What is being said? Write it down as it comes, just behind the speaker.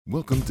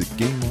Welcome to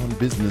Game On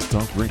Business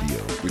Talk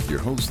Radio with your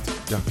host,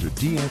 Dr.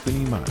 D.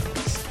 Anthony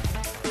Miles.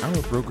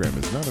 Our program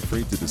is not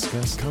afraid to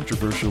discuss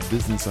controversial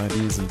business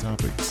ideas and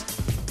topics.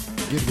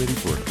 Get ready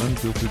for an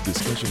unfiltered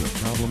discussion of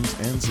problems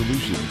and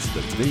solutions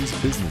that today's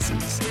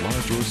businesses,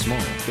 large or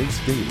small, face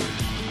daily.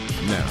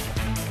 Now,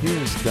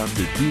 here's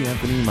Dr. D.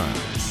 Anthony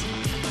Miles.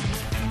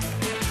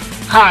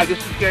 Hi, this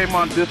is Game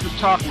On Business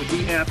Talk with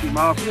D. Anthony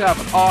Miles. We have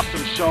an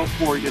awesome show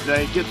for you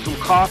today. Get some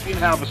coffee and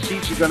have a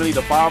seat. You're going to need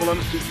a Bible and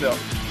a seatbelt.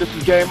 This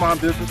is Game On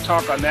Business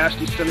Talk on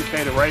nationally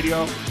syndicated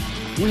radio.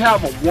 We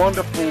have a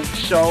wonderful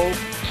show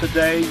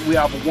today. We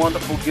have a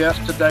wonderful guest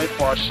today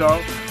for our show.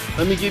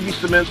 Let me give you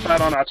some insight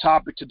on our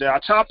topic today.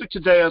 Our topic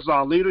today is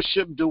on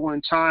leadership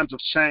during times of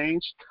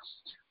change,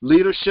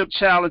 leadership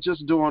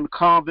challenges during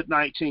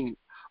COVID-19.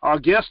 Our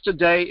guest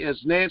today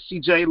is Nancy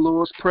J.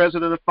 Lewis,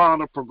 President and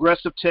Founder of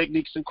Progressive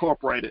Techniques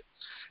Incorporated.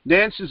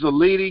 Nancy is a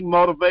leading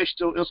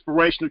motivational,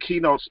 inspirational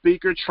keynote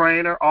speaker,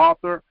 trainer,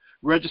 author,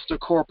 registered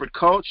corporate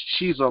coach.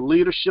 She's a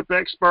leadership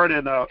expert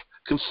and a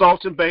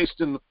consultant based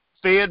in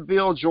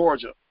Fayetteville,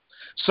 Georgia.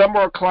 Some of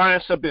our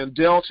clients have been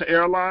Delta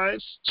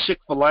Airlines,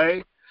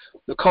 Chick-fil-A,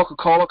 the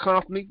Coca-Cola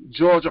Company,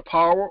 Georgia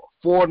Power,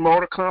 Ford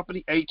Motor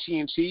Company,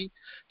 AT&T,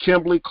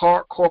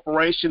 Kimberly-Clark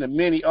Corporation, and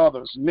many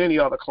other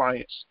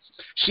clients.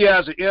 She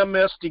has an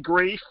MS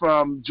degree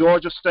from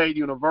Georgia State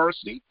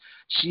University.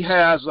 She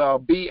has a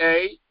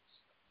BA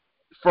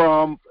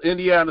from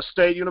Indiana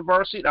State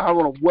University. I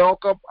want to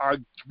welcome our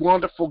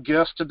wonderful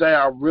guest today.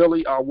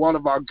 One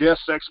of our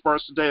guest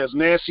experts today is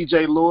Nancy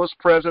J. Lewis,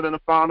 President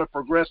and Founder of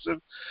Progressive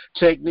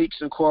Techniques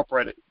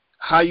Incorporated.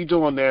 How you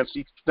doing,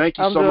 Nancy? Thank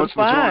you so much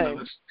for joining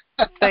us.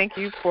 Thank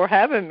you for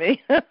having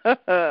me.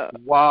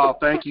 Wow,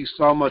 thank you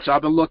so much.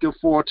 I've been looking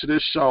forward to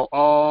this show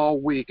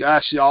all week,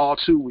 actually all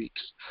 2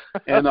 weeks.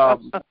 And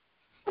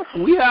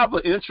we have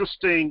an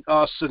interesting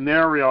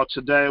scenario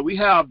today.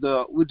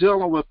 We're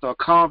dealing with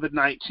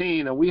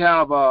COVID-19, and we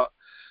have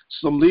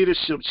some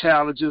leadership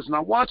challenges. And I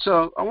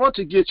want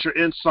to get your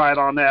insight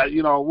on that.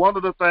 You know, one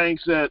of the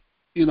things that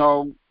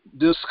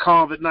this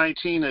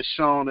COVID-19 has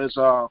shown is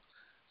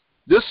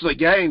this is a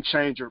game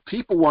changer.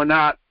 People were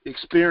not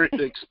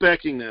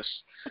expecting this.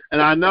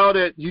 And I know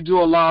that you do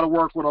a lot of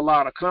work with a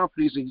lot of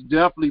companies, and you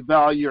definitely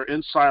value your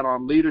insight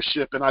on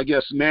leadership and, I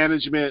guess,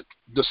 management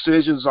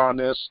decisions on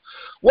this.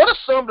 What are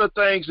some of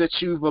the things that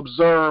you've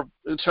observed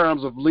in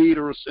terms of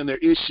leaders and their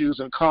issues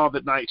in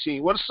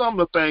COVID-19? What are some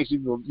of the things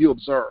you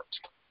observed?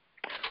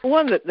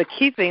 One of the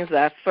key things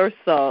that I first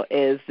saw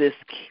is this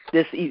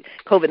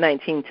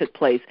COVID-19 took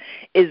place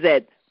is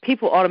that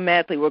people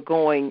automatically were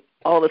going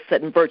all of a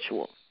sudden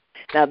virtual.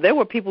 Now, there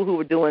were people who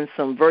were doing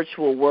some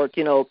virtual work,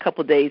 a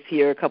couple of days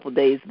here, a couple of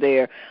days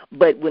there.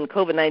 But when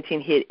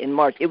COVID-19 hit in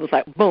March, it was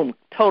like, boom,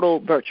 total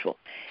virtual.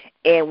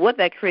 And what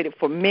that created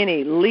for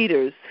many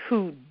leaders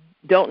who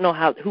don't know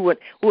who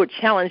are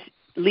challenged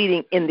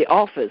leading in the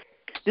office,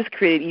 this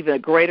created even a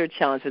greater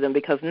challenge for them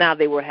because now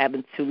they were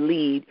having to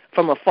lead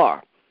from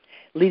afar,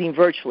 leading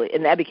virtually.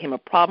 And that became a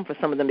problem for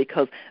some of them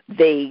because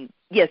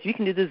yes, you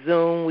can do the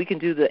Zoom, we can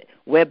do the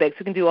WebEx,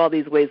 we can do all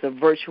these ways of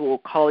virtual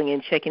calling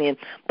in, checking in,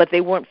 but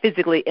they weren't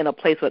physically in a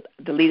place where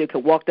the leader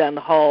could walk down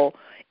the hall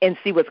and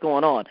see what's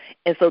going on.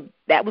 And so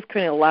that was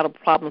creating a lot of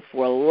problems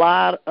for a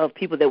lot of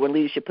people that were in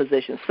leadership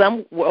positions.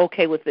 Some were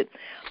okay with it,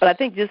 but I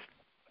think just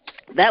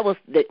that was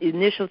the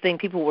initial thing.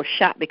 People were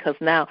shocked because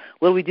now,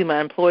 what do we do?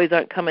 My employees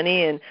aren't coming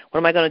in.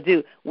 What am I going to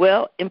do?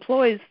 Well,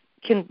 employees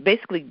can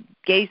basically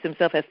gauge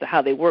themselves as to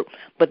how they work,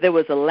 but there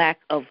was a lack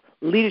of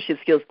leadership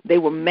skills. They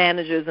were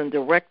managers and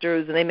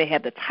directors, and they may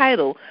have the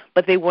title,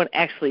 but they weren't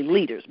actually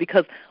leaders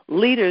because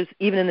leaders,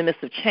 even in the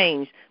midst of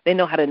change, they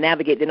know how to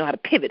navigate, they know how to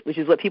pivot, which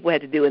is what people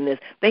had to do in this.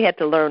 They had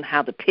to learn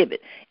how to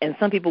pivot, and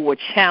some people were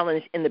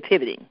challenged in the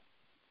pivoting.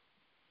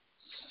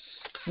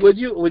 When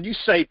you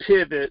say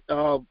pivot,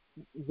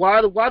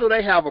 why do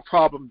they have a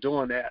problem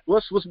doing that?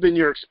 What's been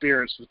your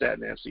experience with that,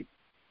 Nancy?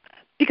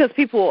 Because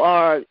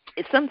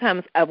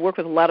sometimes I've worked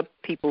with a lot of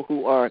people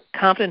who are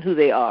confident who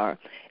they are.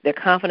 They're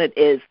confident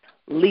as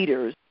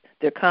leaders.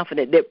 They're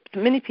confident that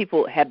many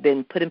people have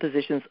been put in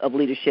positions of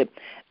leadership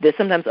that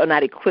sometimes are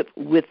not equipped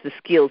with the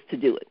skills to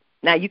do it.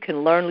 Now, you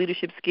can learn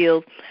leadership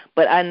skills,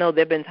 but I know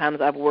there have been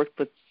times I've worked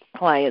with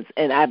clients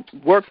and I've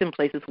worked in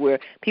places where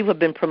people have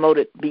been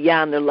promoted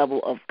beyond their level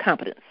of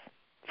competence,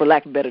 for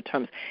lack of better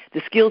terms.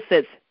 The skill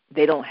sets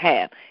they don't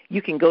have.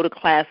 You can go to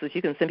classes,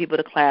 you can send people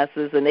to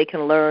classes, and they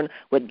can learn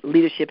what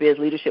leadership is,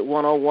 leadership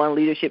 101,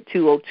 leadership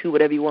 202,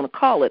 whatever you want to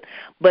call it.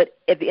 But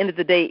at the end of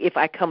the day, if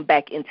I come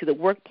back into the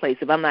workplace,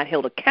 if I'm not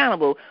held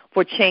accountable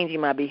for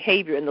changing my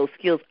behavior and those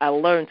skills I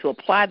learned to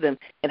apply them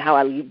and how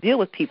I deal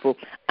with people,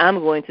 I'm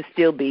going to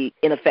still be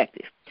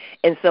ineffective.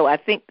 And so I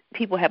think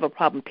people have a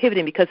problem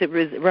pivoting because it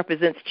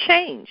represents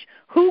change.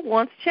 Who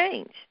wants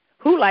change?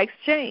 Who likes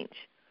change?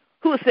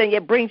 Who is saying, yeah,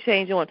 bring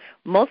change on?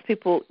 Most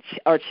people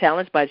are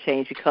challenged by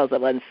change because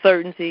of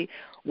uncertainty.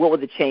 What will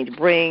the change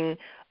bring?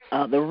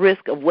 The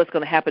risk of what's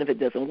going to happen if it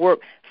doesn't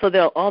work. So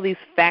there are all these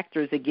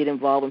factors that get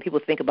involved when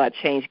people think about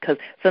change because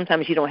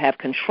sometimes you don't have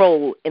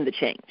control in the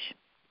change.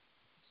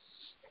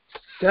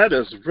 That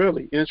is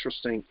really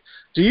interesting.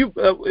 Do you,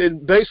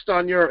 based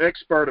on your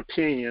expert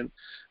opinion,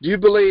 do you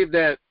believe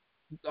that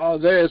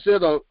is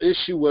it an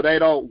issue where they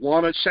don't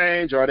want to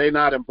change, or are they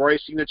not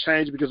embracing the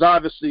change? Because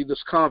obviously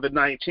this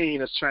COVID-19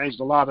 has changed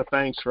a lot of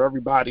things for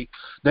everybody.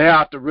 They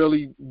have to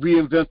really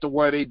reinvent the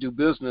way they do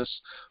business.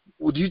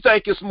 Do you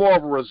think it's more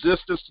of a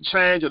resistance to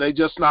change, or are they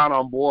just not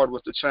on board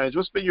with the change?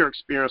 What's been your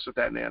experience with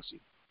that, Nancy?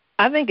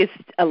 I think it's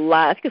a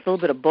lot. I think it's a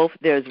little bit of both.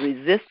 There's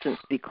resistance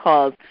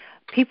because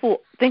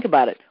people, think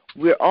about it,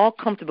 we're all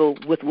comfortable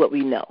with what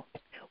we know.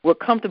 We're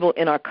comfortable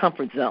in our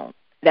comfort zone.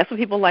 That's what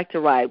people like to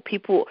ride.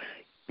 People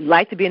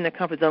like to be in their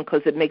comfort zone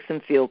because it makes them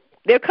feel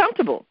they're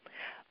comfortable.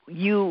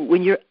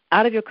 When you're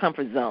out of your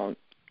comfort zone,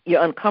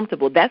 you're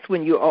uncomfortable. That's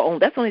when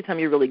that's the only time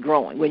you're really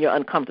growing, when you're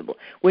uncomfortable.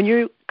 When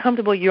you're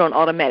comfortable, you're on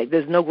automatic.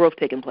 There's no growth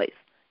taking place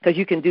because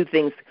you can do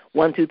things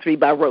 1, 2, 3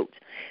 by rote.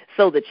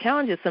 So the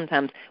challenge is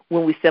sometimes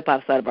when we step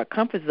outside of our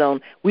comfort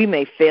zone, we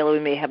may fail or we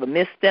may have a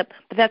misstep,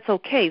 but that's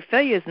okay.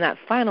 Failure is not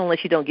final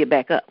unless you don't get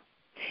back up.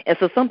 And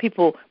so some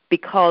people,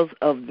 because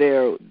of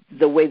the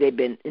way they've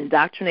been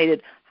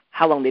indoctrinated,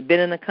 how long they've been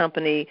in the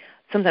company,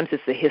 sometimes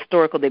it's the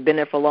historical, they've been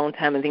there for a long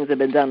time and things have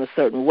been done a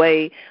certain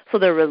way, so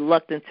they're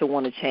reluctant to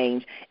want to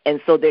change.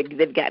 And so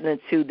they've gotten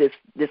into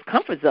this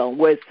comfort zone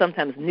where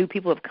sometimes new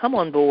people have come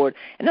on board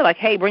and they're like,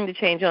 hey, bring the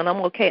change on. I'm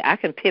okay. I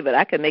can pivot.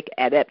 I can make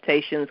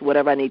adaptations,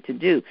 whatever I need to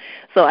do.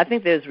 So I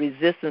think there's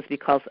resistance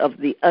because of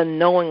the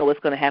unknowing of what's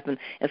going to happen.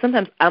 And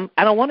sometimes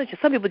I don't want to.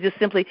 Some people just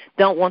simply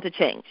don't want to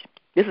change.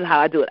 This is how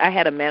I do it. I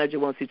had a manager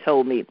once who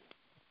told me,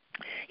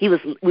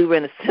 we were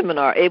in a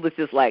seminar. It was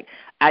just like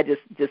I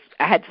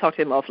had to talk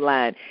to him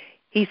offline.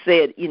 He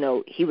said,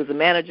 he was a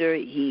manager.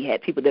 He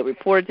had people that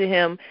reported to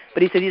him,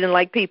 but he said he didn't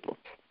like people.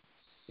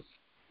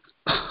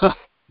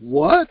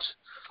 What?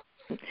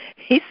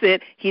 He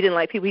said he didn't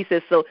like people. He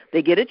said, so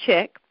they get a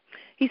check.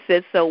 He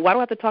said, so why do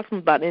I have to talk to them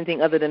about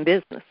anything other than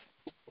business?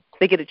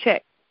 They get a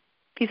check.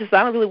 He says, so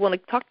I don't really want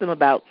to talk to them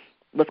about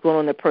what's going on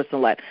in their personal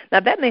life.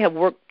 Now, that may have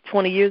worked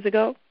 20 years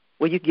ago.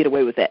 Well, you can get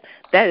away with that.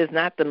 That is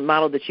not the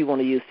model that you want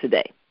to use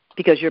today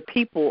because your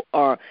people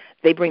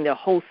they bring their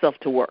whole self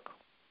to work.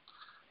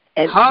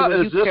 And how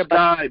is this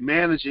guy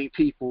managing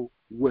people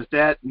with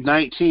that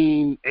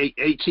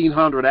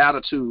 1800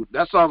 attitude?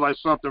 That sounds like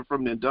something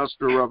from the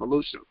Industrial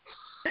Revolution.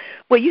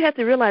 Well, you have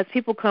to realize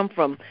people come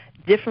from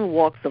different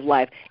walks of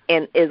life.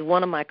 And as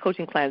one of my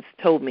coaching clients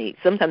told me,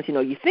 sometimes,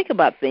 you think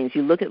about things,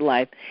 you look at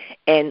life,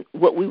 and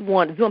what we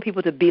want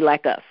people to be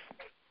like us.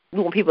 We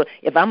want people,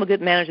 if I'm a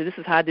good manager, this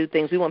is how I do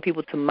things. We want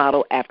people to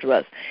model after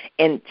us.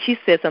 And she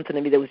said something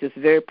to me that was just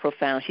very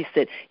profound. She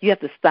said, you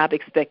have to stop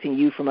expecting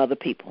you from other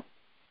people.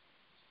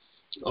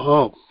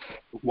 Oh,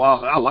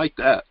 wow. I like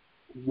that.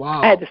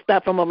 Wow. I had to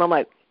stop for a moment. I'm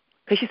like,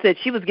 because she said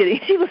she was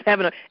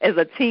having as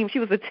a team, she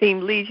was a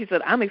team lead. She said,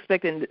 I'm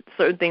expecting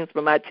certain things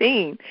from my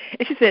team.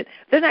 And she said,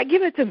 they're not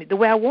giving it to me the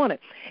way I want it.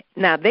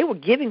 Now, they were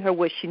giving her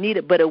what she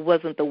needed, but it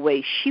wasn't the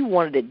way she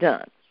wanted it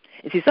done.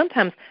 And see,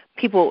 sometimes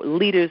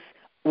leaders,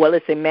 well,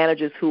 let's say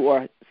managers who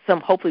are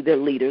hopefully they're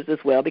leaders as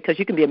well, because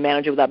you can be a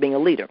manager without being a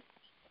leader.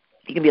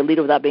 You can be a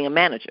leader without being a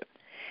manager.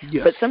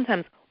 Yes. But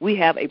sometimes we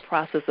have a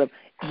process of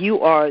you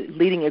are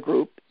leading a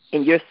group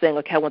and you're saying,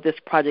 okay, I want this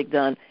project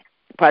done,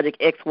 project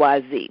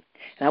XYZ,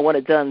 and I want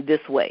it done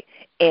this way.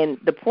 And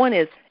the point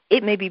is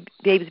it may be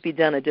able to be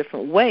done a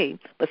different way,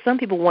 but some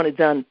people want it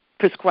done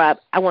prescribed.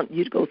 I want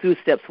you to go through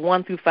steps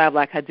 1 through 5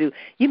 like I do.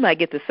 You might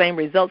get the same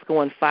results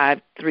going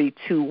 5, 3,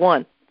 2,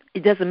 1.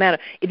 It doesn't matter.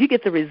 If you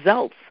get the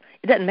results,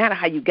 it doesn't matter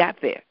how you got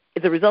there.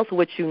 If the results are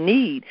what you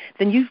need,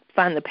 then you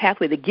find the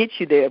pathway to get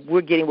you there if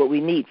we're getting what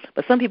we need.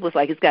 But some people, it's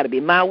like it's got to be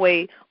my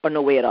way or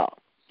no way at all.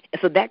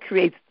 And so that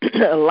creates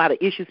a lot of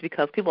issues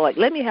because people are like,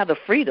 let me have the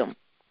freedom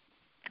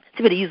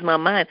to be able to use my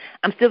mind.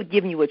 I'm still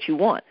giving you what you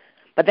want.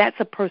 But that's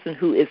a person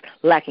who is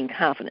lacking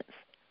confidence.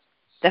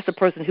 That's a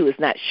person who is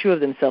not sure of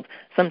themselves,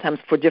 sometimes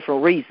for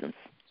different reasons.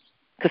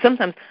 Because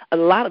sometimes a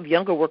lot of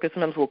younger workers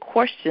sometimes will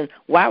question,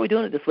 why are we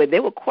doing it this way? They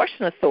will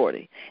question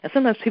authority. And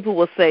sometimes people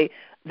will say,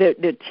 they're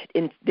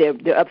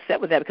upset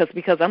with that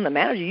because I'm the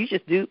manager. You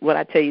just do what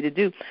I tell you to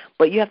do.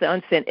 But you have to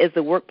understand, as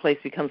the workplace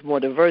becomes more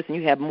diverse and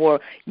you have more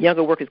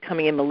younger workers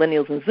coming in,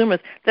 millennials and Zoomers,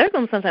 they're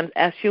going to sometimes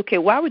ask you, okay,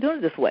 why are we doing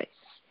it this way?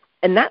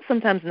 And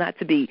sometimes not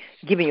to be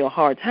giving you a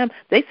hard time.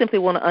 They simply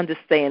want to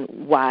understand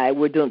why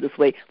we're doing it this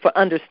way for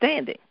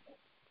understanding.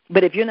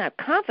 But if you're not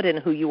confident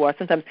in who you are,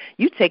 sometimes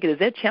you take it as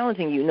they're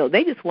challenging you. No,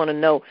 they just want to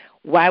know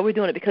why we're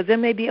doing it because there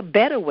may be a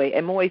better way,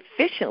 a more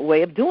efficient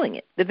way of doing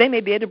it that they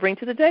may be able to bring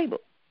to the table.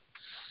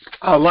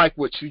 I like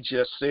what you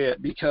just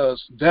said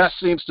because that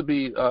seems to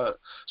be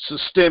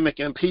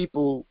systemic in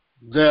people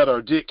that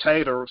are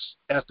dictators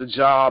at the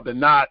job and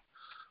not,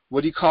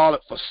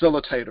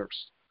 facilitators.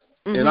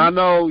 Mm-hmm. And I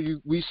know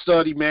we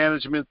study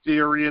management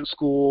theory in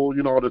school,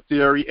 the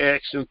theory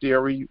X and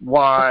theory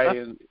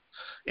Y,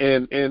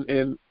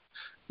 and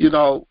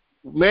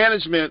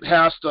management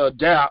has to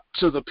adapt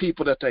to the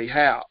people that they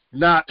have,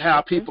 not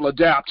how people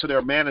adapt to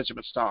their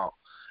management style.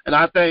 And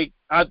I think,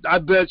 I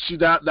bet you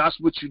that's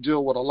what you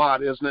deal with a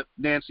lot, isn't it,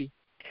 Nancy?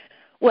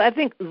 Well, I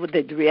think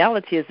the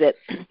reality is that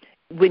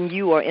when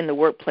you are in the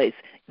workplace,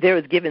 there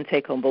is give and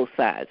take on both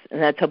sides.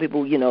 And I tell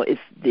people,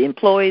 it's the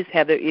employees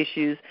have their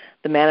issues,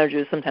 the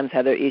managers sometimes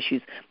have their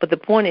issues. But the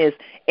point is,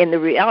 in the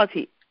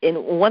reality,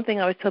 and one thing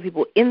I always tell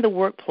people, in the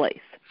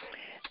workplace,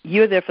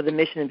 you're there for the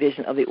mission and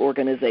vision of the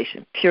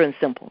organization, pure and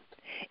simple.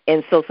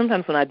 And so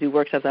sometimes when I do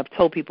workshops, I've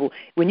told people,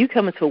 when you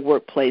come into a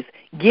workplace,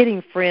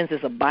 getting friends is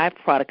a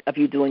byproduct of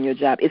you doing your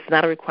job. It's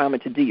not a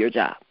requirement to do your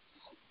job.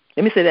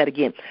 Let me say that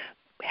again.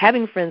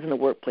 Having friends in the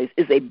workplace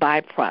is a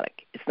byproduct.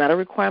 It's not a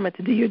requirement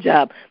to do your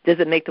job.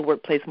 Does it make the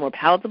workplace more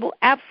palatable?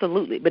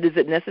 Absolutely. But is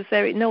it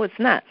necessary? No, it's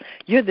not.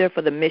 You're there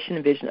for the mission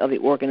and vision of the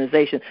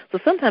organization. So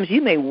sometimes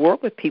you may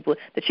work with people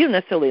that you don't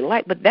necessarily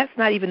like, but that's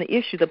not even the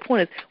issue. The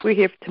point is we're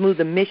here to move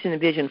the mission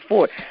and vision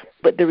forward.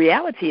 But the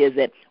reality is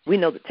that we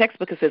know the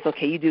textbook says,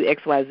 okay, you do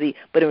X, Y, Z.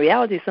 But in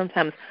reality,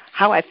 sometimes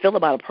how I feel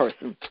about a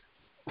person,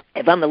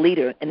 if I'm the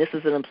leader and this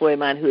is an employee of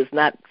mine who is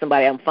not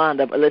somebody I'm fond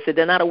of, or let's say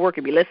they're not a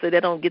worker bee, let's say they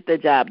don't get their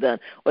job done,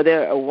 or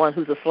they're one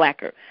who's a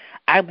slacker,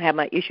 I have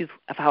my issues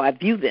of how I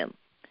view them.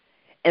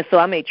 And so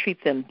I may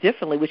treat them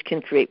differently, which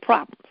can create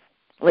problems.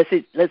 Let's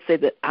say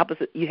the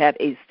opposite. You have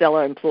a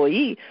stellar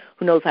employee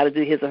who knows how to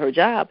do his or her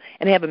job,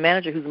 and they have a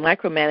manager who's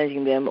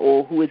micromanaging them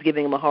or who is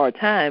giving them a hard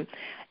time.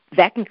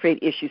 That can create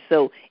issues.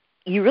 So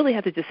you really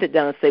have to just sit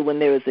down and say, when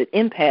there is an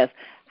impasse,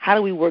 how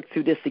do we work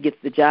through this to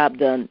get the job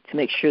done to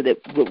make sure that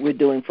what we're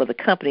doing for the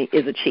company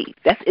is achieved?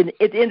 At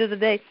the end of the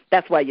day,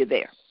 that's why you're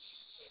there.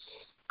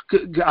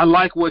 I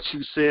like what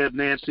you said,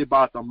 Nancy,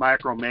 about the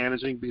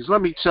micromanaging, because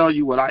let me tell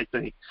you what I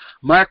think.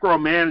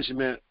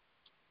 Micromanagement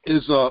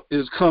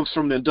comes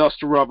from the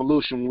Industrial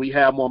Revolution, when we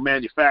have more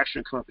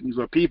manufacturing companies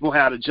where people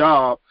had a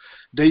job,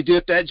 they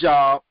did that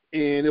job,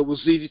 and it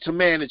was easy to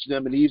manage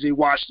them and easy to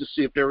watch to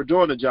see if they were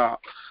doing the job.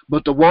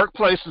 But the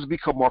workplace has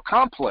become more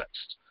complex.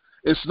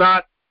 It's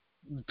not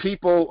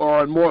people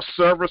are in more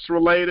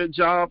service-related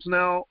jobs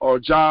now, or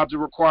jobs that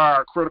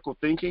require critical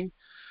thinking.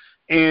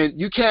 And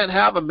you can't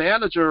have a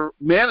manager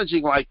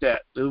managing like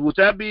that. Would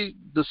that be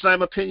the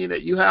same opinion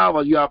that you have,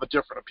 or you have a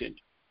different opinion?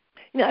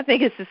 I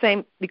think it's the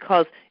same,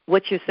 because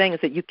what you're saying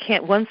is that you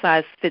can't, one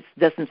size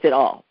doesn't fit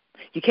all.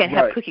 You can't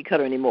have cookie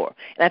cutter anymore.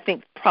 And I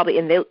think probably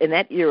in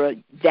that era,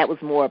 that was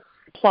more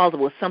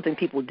plausible, something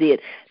people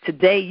did.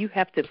 Today, you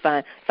have to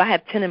find, if I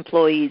have 10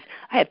 employees,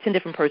 I have 10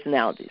 different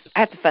personalities. I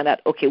have to find out,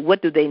 okay,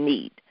 what do they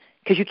need?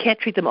 Because you can't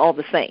treat them all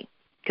the same.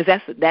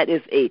 Because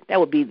that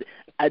would be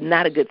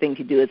not a good thing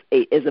to do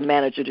as a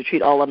manager, to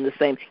treat all of them the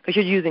same, because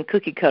you're using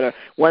cookie cutter,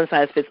 one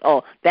size fits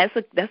all. That's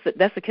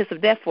a kiss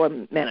of death for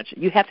a manager.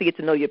 You have to get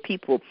to know your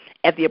people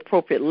at the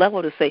appropriate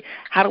level to say,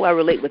 how do I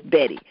relate with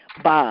Betty,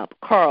 Bob,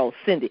 Carl,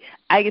 Cindy?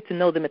 I get to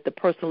know them at the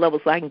personal level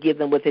so I can give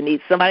them what they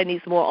need. Somebody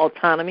needs more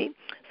autonomy.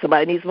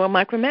 Somebody needs more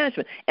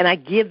micromanagement, and I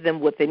give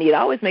them what they need. I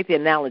always make the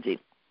analogy.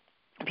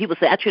 People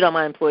say, I treat all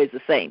my employees the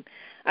same.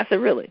 I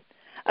said, really?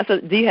 I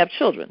said, do you have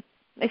children?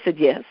 They said,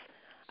 yes.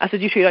 I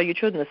said, you treat all your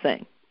children the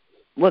same?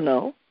 Well,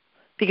 no,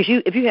 because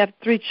if you have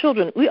 3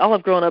 children, we all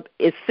have grown up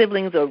as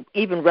siblings or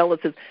even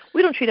relatives.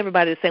 We don't treat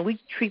everybody the same. We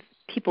treat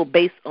people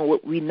based on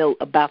what we know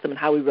about them and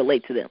how we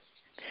relate to them.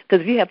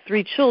 Because if you have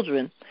 3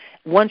 children,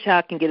 one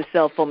child can get a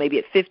cell phone maybe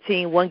at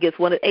 15, one gets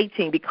one at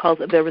 18 because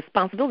of their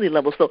responsibility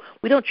level. So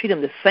we don't treat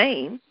them the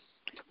same.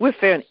 We're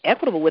fair and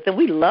equitable with them.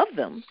 We love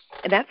them,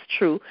 and that's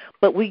true.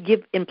 But we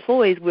give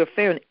employees, we're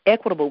fair and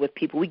equitable with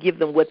people. We give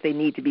them what they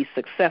need to be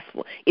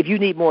successful. If you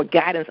need more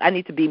guidance, I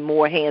need to be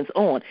more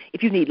hands-on.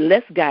 If you need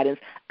less guidance,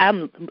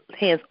 I'm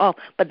hands-off.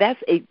 But that's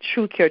a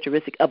true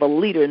characteristic of a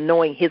leader,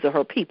 knowing his or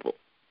her people.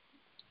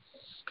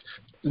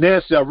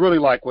 Nancy, I really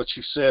like what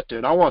you said there,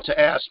 and I want to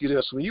ask you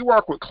this. When you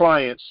work with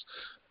clients,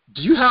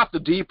 do you have to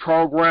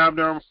deprogram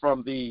them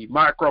from the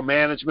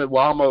micromanagement?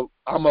 Well,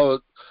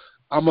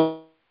 I'm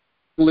a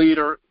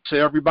leader to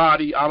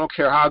everybody. I don't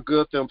care how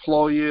good the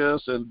employee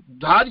is. And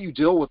how do you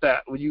deal with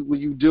that when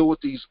you deal with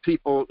these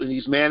people in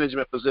these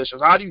management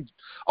positions? How do you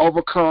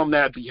overcome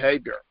that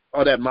behavior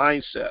or that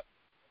mindset?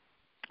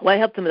 Well, I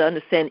help them to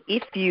understand,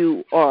 if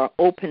you are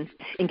open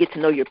and get to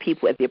know your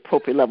people at the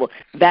appropriate level,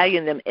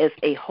 valuing them as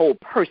a whole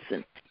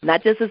person,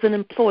 not just as an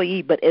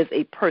employee, but as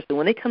a person.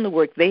 When they come to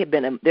work,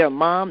 they're a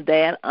mom,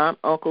 dad, aunt,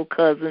 uncle,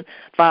 cousin,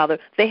 father.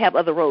 They have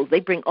other roles. They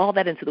bring all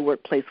that into the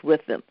workplace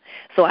with them.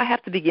 So I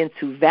have to begin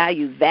to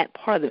value that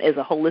part of them as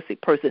a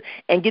holistic person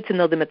and get to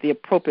know them at the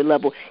appropriate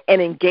level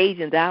and engage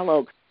in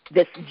dialogue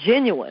that's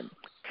genuine,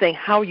 saying,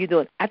 how are you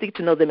doing? I have to get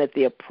to know them at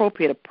the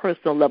appropriate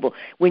personal level.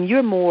 When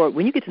you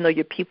get to know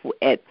your people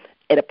at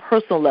a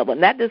personal level,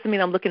 and that doesn't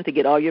mean I'm looking to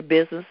get all your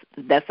business.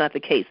 That's not the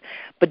case.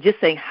 But just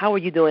saying, how are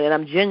you doing? And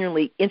I'm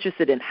genuinely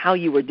interested in how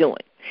you are doing.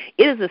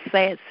 It is a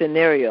sad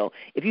scenario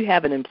if you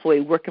have an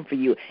employee working for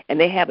you and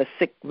they have a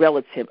sick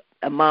relative,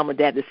 a mom or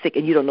dad that's sick,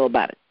 and you don't know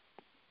about it.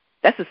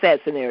 That's a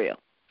sad scenario.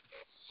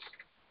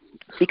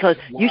 Because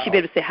you should be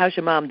able to say, how's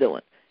your mom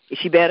doing? Is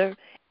she better?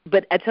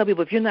 But I tell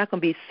people, if you're not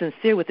going to be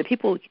sincere with it,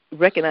 people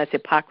recognize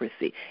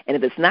hypocrisy. And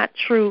if it's not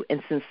true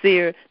and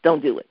sincere,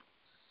 don't do it.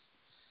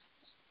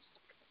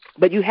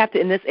 But you have to,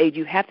 in this age,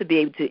 you have to be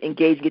able to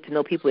engage, get to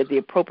know people at the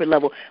appropriate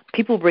level.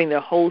 People bring their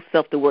whole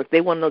self to work.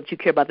 They want to know that you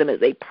care about them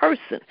as a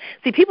person.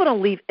 See, people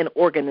don't leave an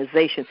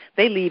organization.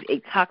 They leave a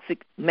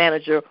toxic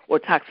manager or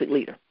toxic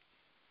leader.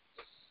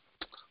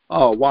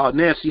 Oh, wow,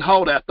 Nancy,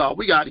 hold that thought.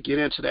 We got to get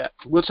into that.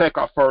 We'll take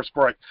our first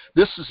break.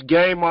 This is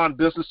Game On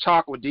Business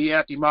Talk with D.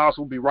 Anthony Miles.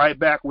 We'll be right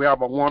back. We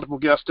have a wonderful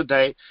guest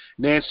today,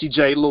 Nancy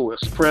J. Lewis,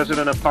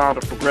 president and founder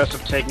of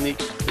Progressive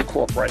Techniques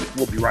Incorporated.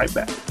 We'll be right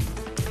back.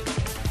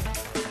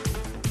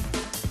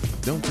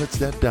 Don't touch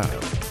that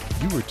dial.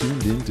 You are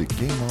tuned in to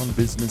Game On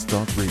Business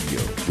Talk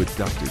Radio with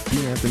Dr.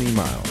 D. Anthony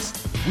Miles.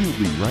 We'll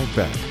be right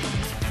back.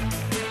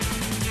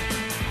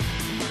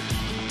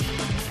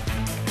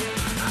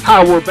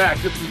 Hi, we're back.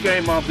 This is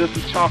Game On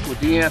Business Talk with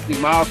D. Anthony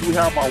Miles. We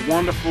have our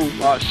wonderful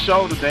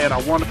show today and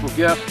our wonderful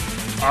guest.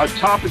 Our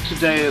topic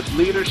today is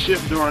leadership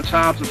during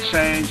times of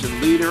change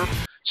and leader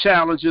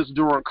challenges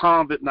during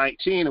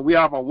COVID-19. And we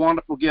have our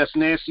wonderful guest,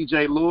 Nancy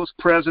J. Lewis,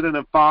 president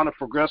and founder of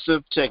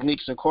Progressive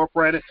Techniques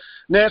Incorporated.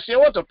 Nancy, I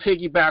want to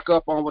piggyback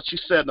up on what you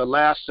said in the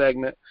last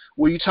segment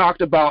where you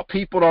talked about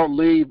people don't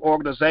leave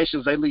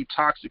organizations, they leave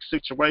toxic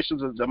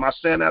situations. Am I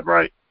saying that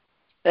right?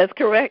 That's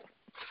correct.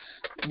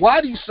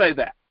 Why do you say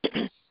that?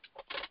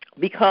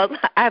 Because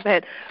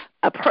I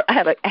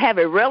have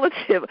a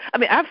relative. I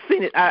mean, I've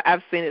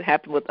seen it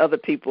happen with other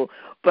people,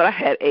 but I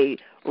had a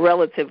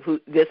relative who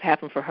this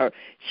happened for her.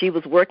 She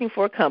was working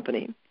for a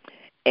company,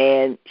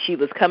 and she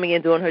was coming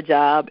in doing her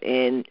job,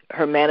 and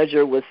her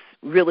manager was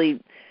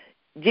really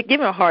giving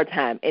her a hard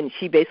time. And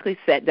she basically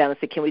sat down and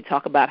said, "Can we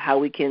talk about how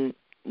we can,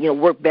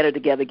 work better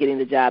together, getting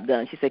the job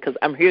done?" She said, "Because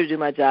I'm here to do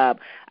my job.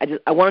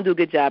 I want to do a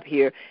good job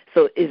here.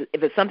 So if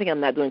it's something I'm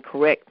not doing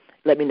correct,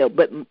 let me know."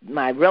 But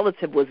my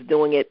relative was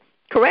doing it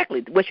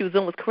correctly. What she was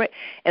doing was correct.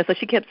 And so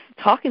she kept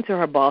talking to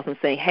her boss and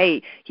saying,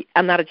 "Hey,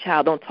 I'm not a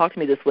child. Don't talk to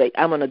me this way.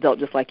 I'm an adult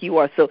just like you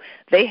are." So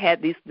they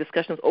had these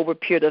discussions over a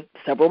period of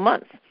several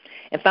months.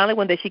 And finally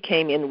one day she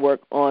came in to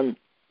work on,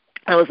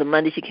 it was a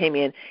Monday she came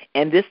in,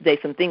 and this day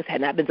some things had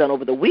not been done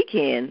over the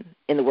weekend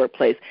in the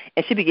workplace,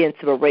 and she began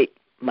to berate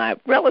my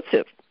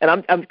relative.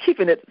 And I'm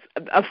keeping it,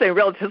 I'm saying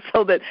relative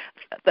so that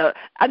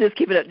I'm just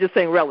keeping it, just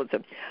saying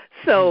relative.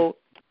 So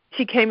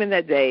she came in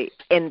that day,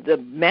 and the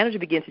manager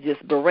began to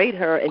just berate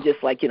her and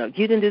just like, you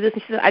didn't do this.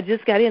 And she said, "I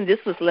just got in.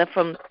 This was left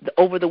from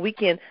over the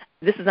weekend.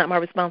 This is not my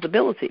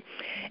responsibility."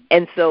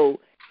 And so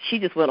she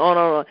just went on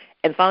and on.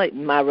 And finally,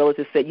 my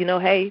relative said,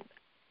 "Hey,"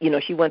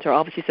 she went to her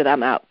office. She said,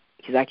 "I'm out."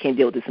 She said, "I can't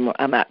deal with this anymore.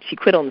 I'm out." She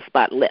quit on the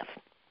spot, left.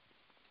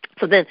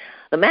 So then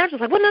the manager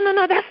was like, "Well,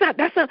 no, that's not.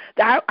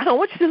 I don't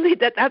want you to leave.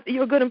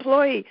 You're a good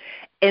employee."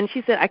 And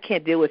she said, "I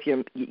can't deal with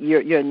you're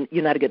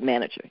not a good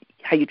manager.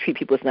 How you treat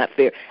people is not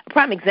fair." A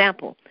prime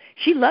example.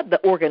 She loved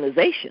the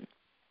organization,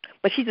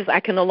 but I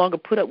can no longer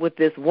put up with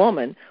this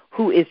woman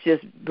who is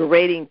just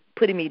berating,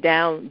 putting me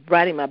down,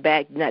 riding my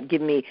back, not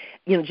giving me,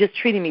 just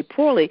treating me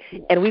poorly.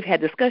 And we've had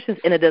discussions,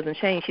 and it doesn't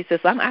change. She says,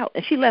 "I'm out,"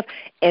 and she left.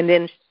 And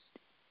then,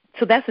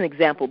 so that's an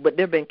example. But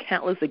there have been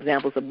countless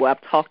examples of where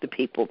I've talked to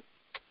people.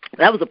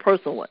 That was a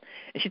personal one.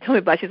 And she told me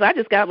about it. She said, "I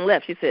just got up and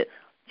left." She said,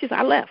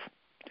 "I left."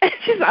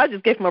 She said, "I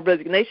just gave my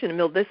resignation in the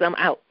middle of this. I'm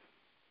out."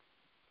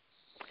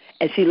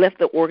 And she left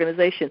the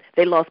organization.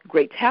 They lost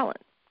great talent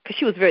because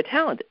she was very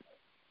talented.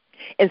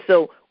 And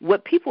so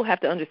what people have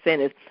to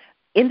understand is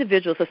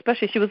individuals,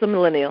 especially she was a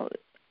millennial,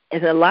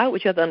 and a lot of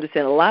what you have to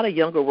understand, a lot of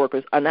younger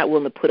workers are not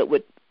willing to put up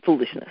with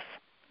foolishness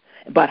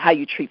about how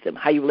you treat them,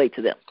 how you relate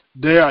to them.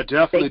 They are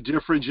definitely a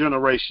different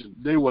generation.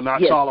 They will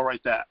not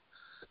tolerate that.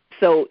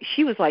 So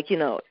she was like, she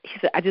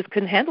said, "I just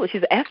couldn't handle it." She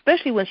said,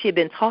 especially when she had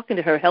been talking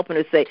to her, helping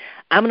her say,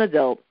 "I'm an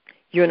adult,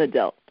 you're an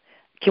adult.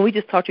 Can we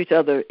just talk to each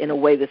other in a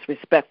way that's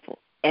respectful?"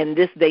 And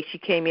this day she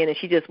came in and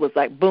she just was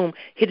like, boom,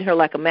 hitting her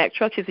like a Mack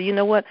truck. She said, "You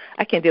know what?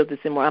 I can't deal with this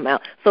anymore. I'm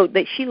out." So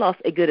she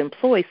lost a good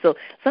employee. So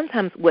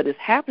sometimes what is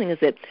happening is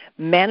that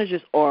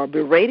managers are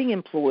berating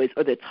employees,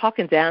 or they're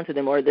talking down to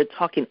them, or they're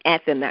talking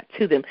at them, not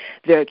to them.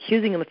 They're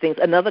accusing them of things.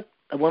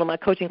 One of my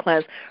coaching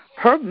clients,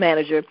 her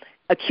manager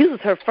accuses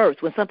her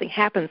first. When something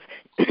happens,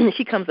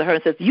 she comes to her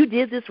and says, "You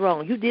did this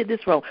wrong. You did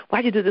this wrong.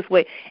 Why'd you do this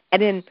way?"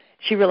 And then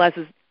she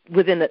realizes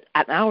within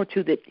an hour or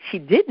two that she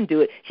didn't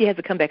do it. She has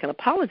to come back and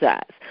apologize.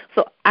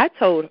 So I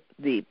told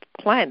the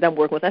client that I'm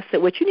working with, I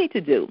said, what you need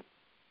to do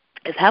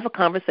is have a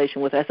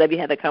conversation with her. I said, "Have you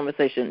had that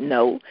conversation?"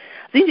 "No."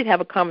 So you need to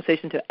have a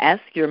conversation to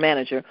ask your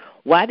manager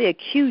why they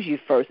accuse you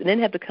first, and then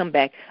have to come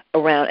back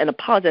around and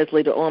apologize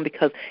later on,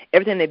 because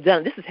everything they've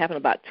done, this has happened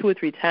about 2 or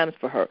 3 times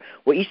for her,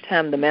 where each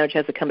time the manager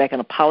has to come back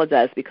and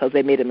apologize because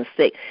they made a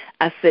mistake.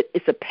 I said,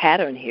 it's a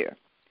pattern here.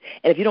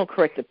 And if you don't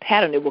correct the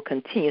pattern, it will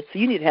continue. So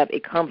you need to have a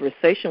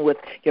conversation with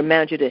your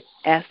manager to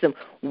ask them,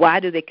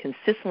 why do they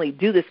consistently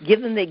do this?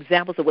 Give them the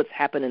examples of what's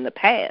happened in the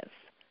past,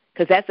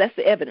 because that's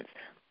the evidence.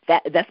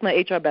 That's my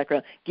HR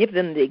background. Give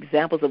them the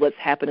examples of what's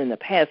happened in the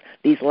past,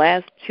 these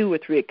last 2 or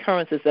 3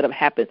 occurrences that have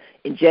happened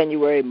in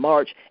January,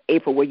 March,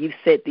 April, where you've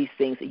said these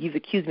things, you've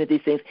accused me of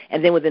these things,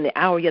 and then within the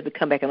hour you have to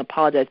come back and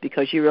apologize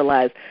because you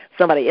realize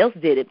somebody else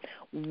did it.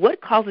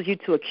 What causes you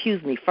to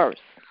accuse me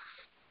first?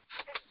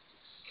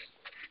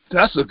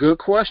 That's a good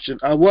question.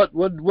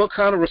 What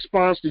kind of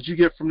response did you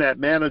get from that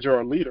manager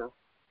or leader?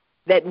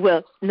 This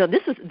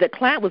is the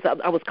client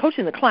I was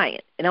coaching the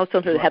client, and I was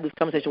telling her to have this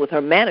conversation with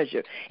her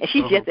manager, and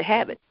she's yet to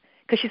have it.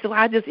 Because she said, well,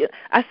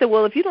 I said,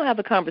 well, if you don't have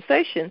the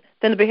conversation,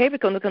 then the behavior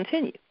is going to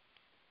continue.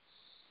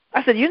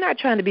 I said, you're not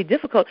trying to be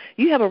difficult.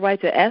 You have a right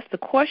to ask the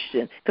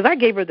question. Because I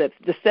gave her the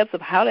steps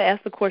of how to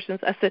ask the questions.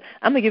 I said,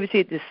 I'm going to give it to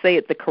you to say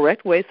it the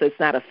correct way so it's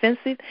not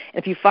offensive. And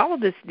if you follow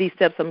these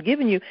steps I'm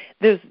giving you,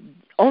 there's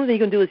only thing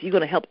you're going to do is you're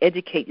going to help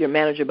educate your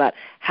manager about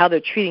how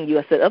they're treating you.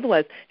 I said,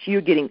 otherwise,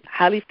 you're getting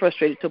highly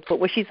frustrated to a point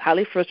where she's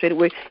highly frustrated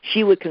where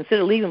she would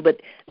consider leaving, but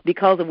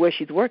because of where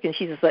she's working,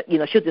 she's just like,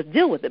 she'll just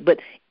deal with it. But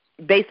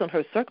based on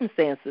her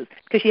circumstances,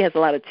 because she has a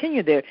lot of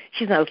tenure there,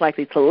 she's not as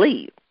likely to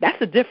leave. That's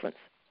the difference.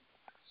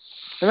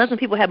 Unless when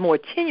people have more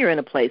tenure in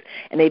a place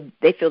and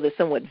they feel they're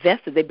somewhat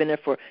vested, they've been there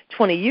for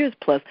 20 years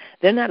plus,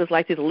 they're not as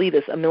likely to leave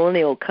as a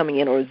millennial coming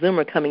in or a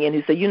Zoomer coming in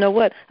who say, you know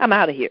what, I'm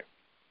out of here.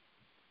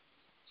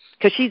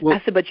 Because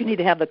I said, but you need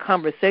to have the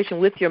conversation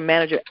with your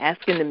manager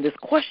asking them this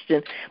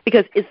question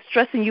because it's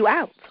stressing you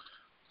out.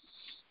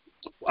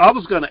 I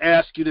was going to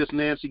ask you this,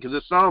 Nancy, because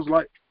it sounds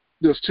like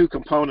there's two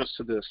components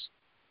to this.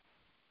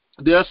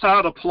 There's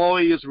how the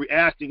employee is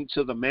reacting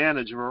to the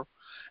manager,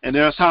 and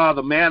there's how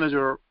the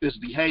manager is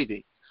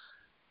behaving.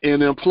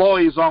 And the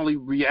employee is only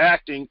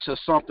reacting to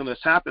something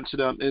that's happened to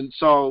them. And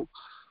so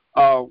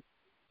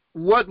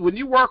when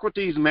you work with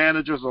these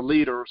managers or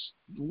leaders,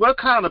 what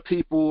kind of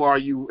people are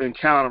you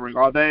encountering?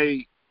 Are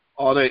they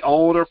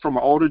older, from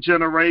an older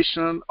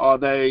generation? Are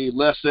they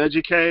less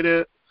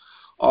educated?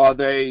 Are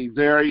they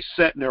very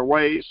set in their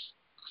ways?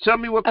 Tell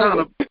me what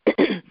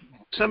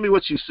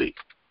you see.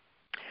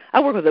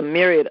 I work with a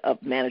myriad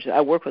of managers.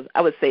 I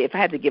would say, if I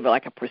had to give it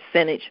like a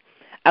percentage,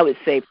 I would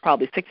say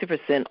probably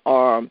 60%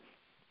 are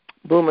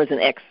Boomers and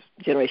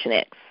Generation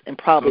X, and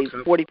probably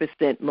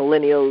 40%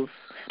 Millennials.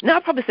 No,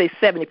 I'd probably say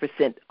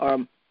 70% are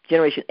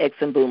Generation X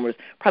and Boomers,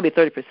 probably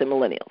 30%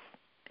 Millennials.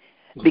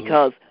 Mm-hmm.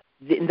 Because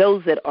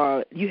those that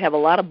are, you have a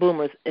lot of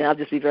Boomers, and I'll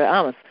just be very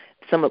honest,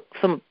 some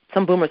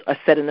Boomers are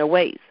set in their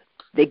ways.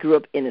 They grew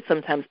up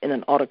sometimes in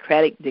an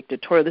autocratic,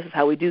 dictatorial, this is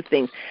how we do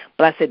things.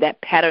 But I said that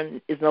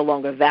pattern is no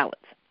longer valid.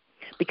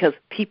 Because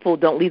people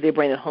don't leave their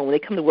brain at home. When they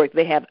come to work,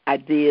 they have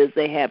ideas,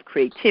 they have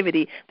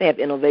creativity, they have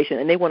innovation,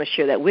 and they want to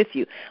share that with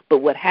you. But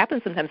what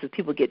happens sometimes is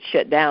people get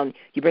shut down.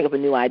 You bring up a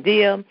new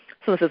idea.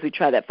 Someone says, we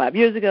tried that 5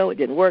 years ago. It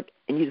didn't work,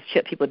 and you just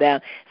shut people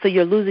down. So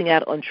you're losing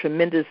out on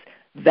tremendous,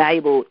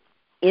 valuable,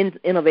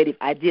 innovative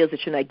ideas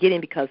that you're not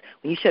getting because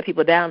when you shut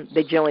people down,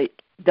 they generally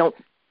don't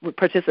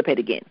participate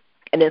again.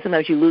 And then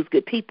sometimes you lose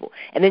good people.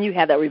 And then you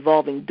have that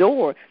revolving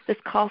door that's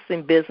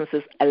costing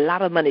businesses a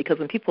lot of money because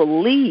when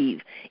people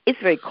leave, it's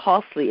very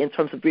costly in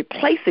terms of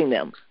replacing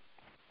them.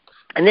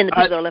 And then the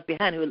people that are left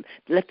behind who are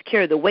left to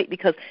carry the weight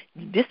because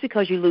just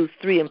because you lose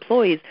 3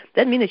 employees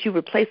doesn't mean that you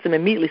replace them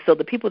immediately. So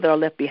the people that are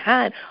left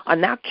behind are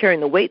now carrying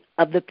the weight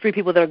of the 3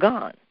 people that are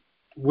gone.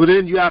 Well,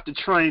 then you have to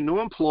train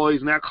new employees,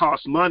 and that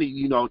costs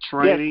money,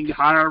 training, yes.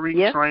 Hiring,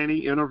 yes.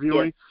 Training,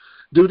 interviewing. Yes.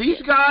 Do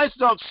these guys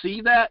don't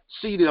see the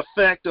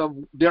effect of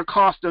their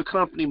cost their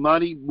company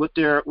money with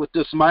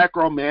this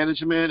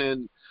micromanagement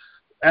and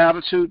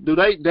attitude? Do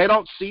they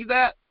don't see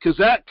that? Because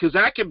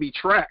that can be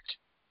tracked.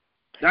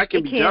 That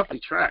can be definitely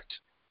tracked.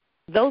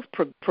 Those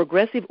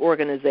progressive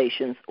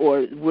organizations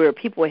or where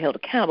people are held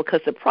accountable,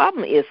 because the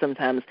problem is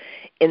sometimes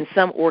in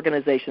some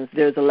organizations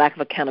there's a lack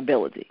of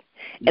accountability.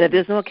 Mm-hmm. And if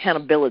there's no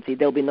accountability,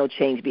 there'll be no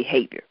change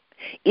behavior.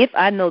 If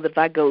I know that if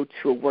I go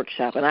to a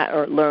workshop and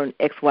I learn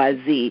X,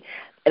 Y, Z,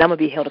 and I'm going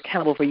to be held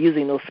accountable for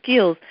using those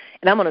skills,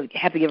 and I'm going to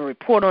have to give a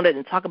report on it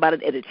and talk about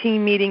it at a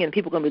team meeting, and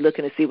people are going to be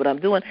looking to see what I'm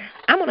doing,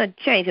 I'm going to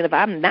change. And if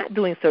I'm not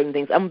doing certain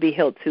things, I'm going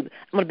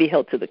to be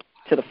held to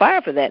the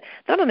fire for that.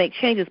 So I'm going to make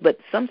changes, but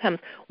sometimes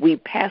we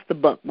pass the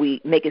buck.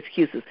 We make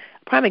excuses.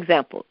 Prime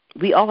example,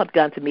 we all have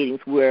gone to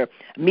meetings where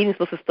a meeting's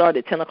supposed to start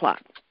at 10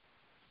 o'clock,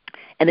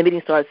 and the meeting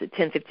starts at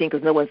 10:15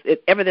 because no one's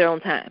ever there on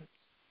time.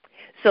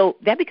 So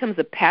that becomes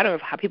a pattern of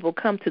how people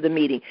come to the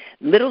meeting.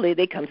 Literally,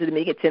 they come to the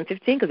meeting at 10:15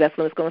 because that's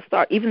when it's going to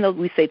start, even though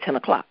we say 10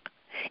 o'clock.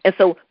 And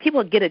so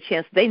people get a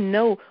chance. They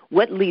know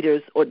what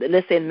leaders, or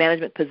let's say in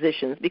management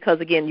positions, because,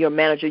 again, you're a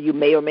manager. You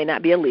may or may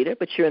not be a leader,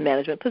 but you're in a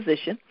management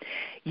position.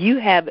 You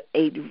have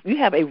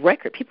a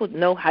record. People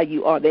know how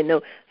you are. They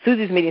know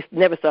Susie's meetings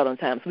never start on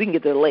time, so we can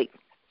get there late.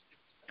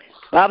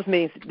 Bob's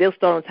meetings, they'll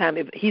start on time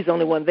if he's the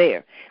only one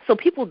there. So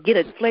people get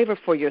a flavor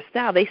for your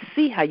style. They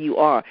see how you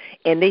are,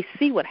 and they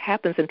see what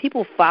happens, and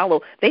people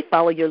follow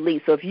your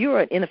lead. So if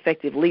you're an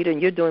ineffective leader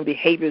and you're doing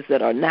behaviors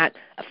that are not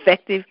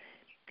effective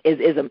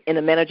in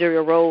a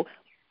managerial role,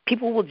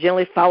 people will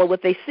generally follow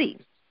what they see.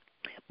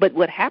 But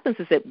what happens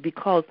is that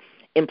because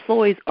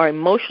employees are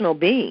emotional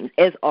beings,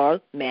 as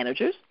are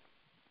managers,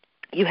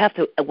 you have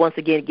to, once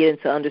again, get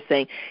into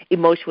understanding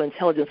emotional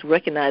intelligence,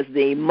 recognize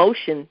the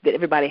emotion that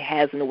everybody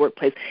has in the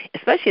workplace,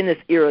 especially in this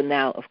era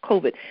now of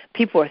COVID.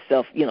 People are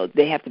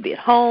they have to be at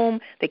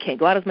home. They can't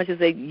go out as much as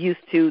they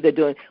used to. They're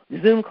doing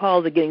Zoom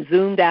calls. They're getting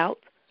Zoomed out.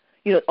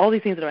 All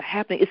these things that are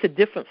happening, it's a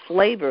different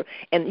flavor,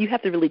 and you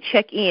have to really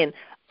check in.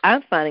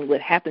 I'm finding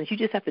what happens, you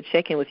just have to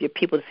check in with your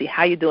people to see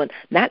how you're doing,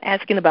 not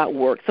asking about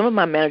work. Some of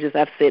my managers,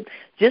 I've said,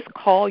 just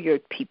call your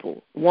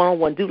people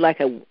one-on-one, do like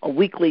a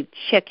weekly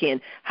check-in.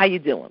 How you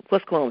doing?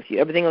 What's going on with you?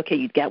 Everything okay?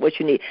 You got what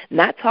you need?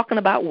 Not talking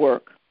about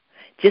work,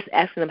 just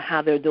asking them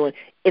how they're doing.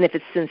 And if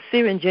it's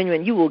sincere and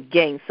genuine, you will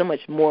gain so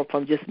much more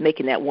from just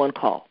making that one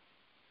call.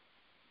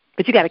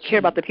 But you got to care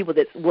about the people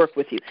that work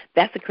with you.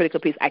 That's the critical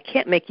piece. I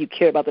can't make you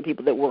care about the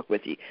people that work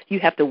with you.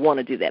 You have to want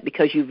to do that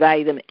because you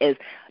value them as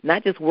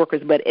not just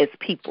workers but as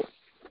people.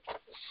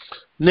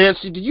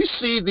 Nancy, do you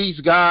see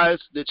these guys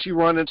that you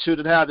run into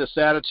that have this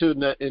attitude,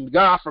 and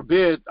God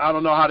forbid, I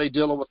don't know how they're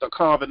dealing with the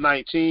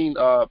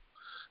COVID-19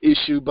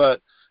 issue,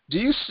 but do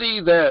you see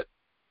that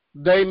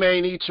they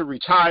may need to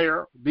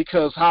retire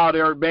because how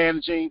they're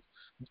managing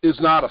is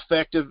not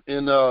effective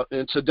in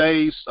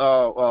today's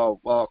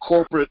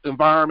corporate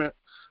environment?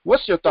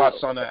 What's your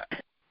thoughts on that?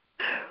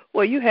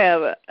 Well, you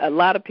have a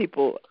lot of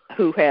people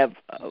who have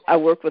I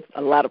work with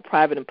a lot of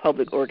private and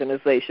public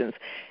organizations,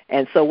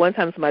 and so one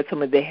time somebody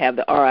told me they have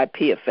the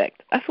RIP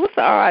effect. I said, what's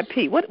the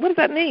RIP? What does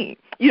that mean?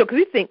 Because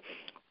you think,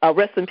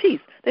 rest in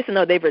peace. They said,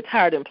 no, they've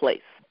retired in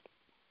place.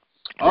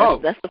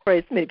 That's the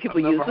phrase many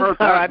people use. I've never heard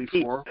that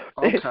before.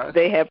 Okay.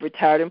 They have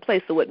retired in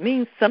place. So what it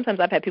means,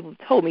 sometimes I've had people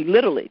told me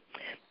literally,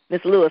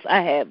 Ms. Lewis,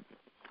 I have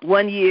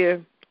 1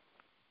 year,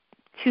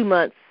 2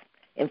 months,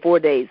 and 4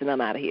 days, and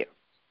I'm out of here.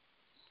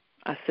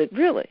 I said,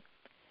 really?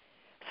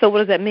 So what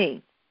does that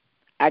mean?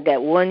 I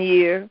got 1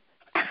 year.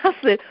 I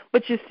said,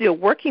 but you're still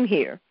working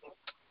here.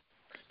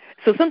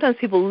 So sometimes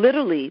people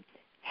literally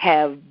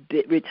have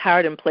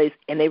retired in place,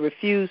 and they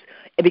refuse,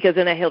 because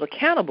they're not held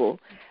accountable,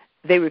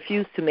 they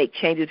refuse to make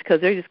changes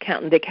because they're just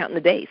counting the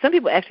days. Some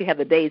people actually have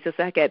the days. It's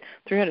like I got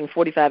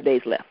 345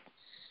 days left.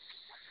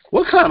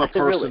 What kind of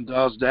person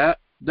does that?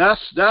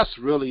 That's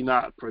really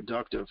not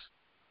productive.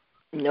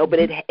 No, but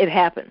it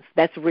happens.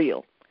 That's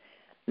real.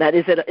 Now,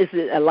 is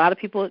it a lot of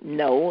people?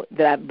 No,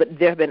 but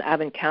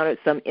I've encountered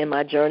some in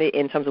my journey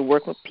in terms of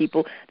working with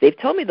people. They've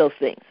told me those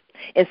things,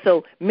 and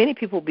so many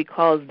people,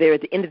 because they're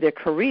at the end of their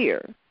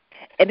career,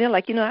 and they're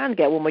like, I only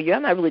got 1 more year.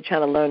 I'm not really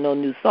trying to learn no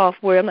new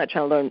software. I'm not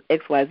trying to learn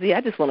X, Y, Z.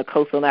 I just want to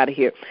coast on out of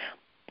here.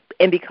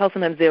 And because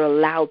sometimes they're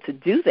allowed to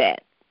do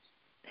that,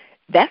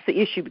 that's the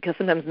issue. Because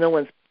sometimes no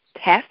one's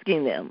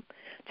tasking them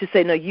to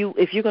say, no,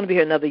 if you're going to be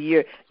here another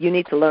year, you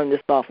need to learn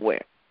this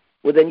software.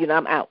 Well, then,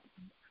 I'm out.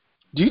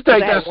 Do you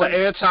think that's an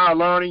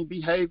anti-learning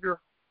behavior?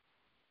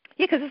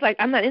 Yeah, because it's like,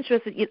 I'm not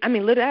interested.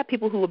 Literally, I have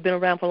people who have been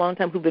around for a long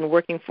time who've been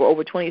working for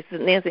over 20 years.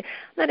 Nancy, I'm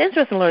not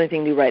interested in learning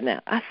anything new right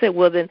now. I said,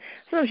 well, then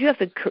sometimes you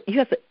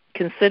have to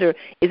consider,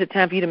 is it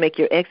time for you to make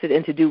your exit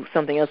and to do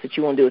something else that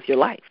you want to do with your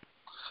life?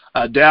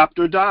 Adapt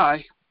or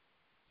die.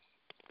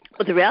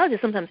 But the reality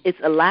is sometimes it's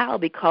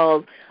allowed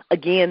because,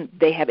 again,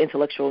 they have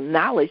intellectual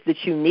knowledge that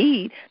you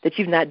need, that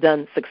you've not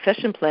done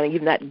succession planning.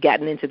 You've not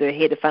gotten into their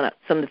head to find out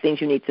some of the things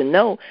you need to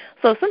know.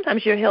 So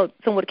sometimes you're held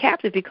somewhat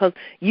captive because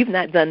you've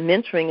not done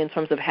mentoring in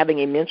terms of having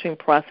a mentoring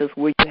process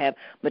where you have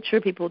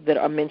mature people that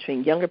are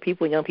mentoring younger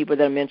people, young people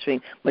that are mentoring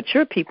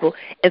mature people.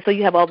 And so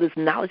you have all this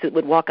knowledge that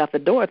would walk out the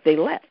door if they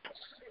left.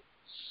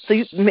 So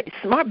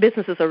smart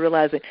businesses are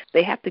realizing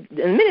they have to,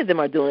 and many of them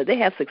are doing it, they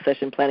have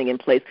succession planning in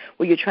place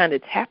where you're trying to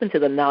tap into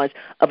the knowledge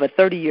of a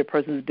 30-year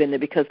person who's been there,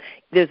 because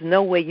there's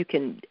no way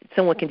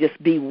someone can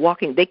just be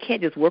walking. They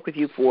can't just work with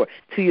you for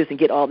 2 years and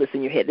get all this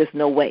in your head. There's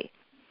no way.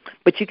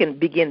 But you can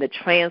begin the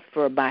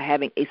transfer by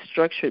having a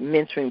structured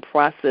mentoring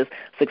process,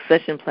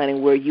 succession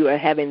planning, where you are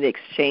having the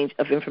exchange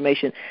of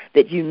information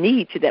that you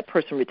need to that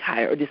person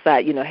retire or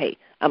decide, hey,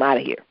 I'm out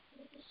of here.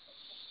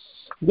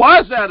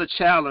 Why is that a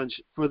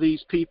challenge for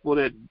these people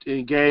that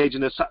engage in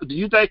this? Do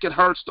you think it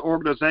hurts the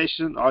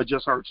organization or it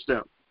just hurts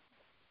them?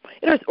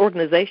 It hurts the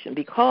organization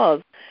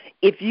because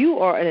if you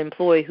are an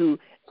employee who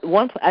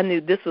I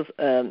knew this was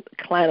a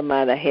client of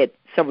mine I had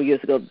several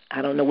years ago.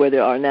 I don't know where they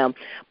are now,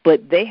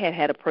 but they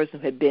had a person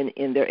who had been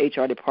in their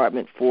HR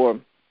department for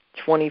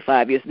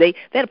 25 years. They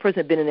had a person who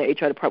had been in their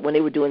HR department when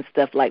they were doing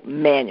stuff like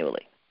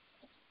manually.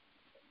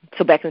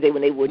 So back in the day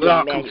when they were doing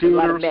a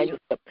lot of manual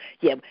stuff,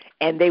 yeah,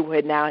 and they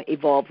had now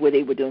evolved where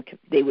they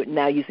were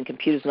now using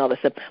computers and all that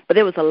stuff. But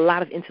there was a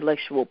lot of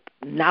intellectual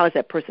knowledge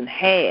that person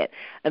had,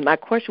 and my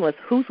question was,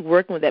 who's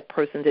working with that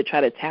person to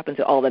try to tap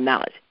into all the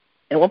knowledge?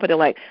 And one point they're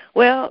like,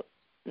 well,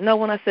 no.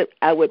 When I said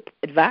I would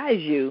advise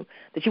you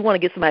that you want to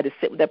get somebody to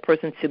sit with that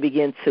person to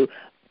begin to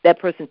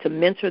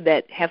mentor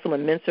have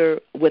someone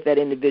mentor with that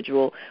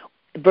individual.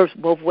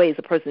 Both ways,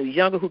 a person who's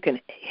younger who can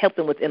help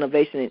them with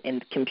innovation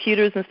and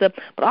computers and stuff,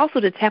 but also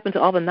to tap into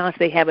all the knowledge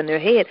they have in their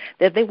head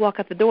that if they walk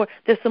out the door,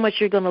 there's so much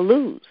you're going to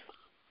lose.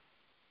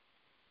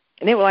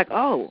 And they were like,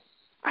 oh.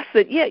 I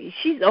said, yeah,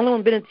 she is the only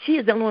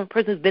one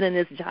person who's been in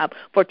this job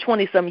for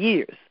 20-some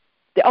years,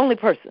 the only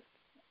person.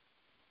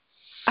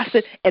 I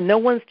said, and no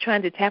one's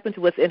trying to tap into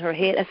what's in her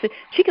head. I said,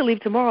 she can leave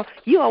tomorrow.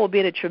 You all will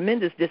be at a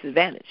tremendous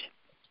disadvantage.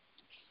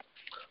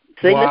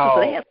 So they listen, so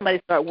they have somebody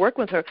start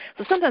working with her.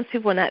 So sometimes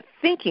people are not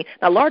thinking.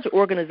 Now, larger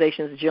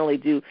organizations generally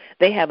do.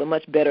 They have a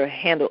much better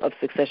handle of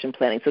succession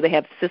planning. So they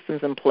have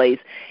systems in place,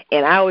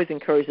 and I always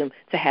encourage them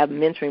to have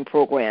mentoring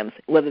programs,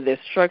 whether they're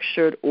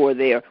structured or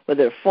whether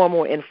they're formal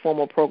or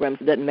informal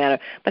programs, it doesn't matter.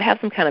 But have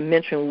some kind of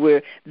mentoring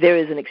where there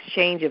is an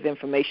exchange of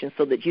information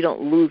so that you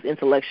don't lose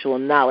intellectual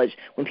knowledge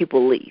when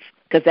people leave.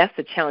 Because that's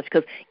the challenge,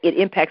 because it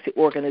impacts the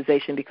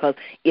organization. Because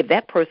if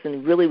that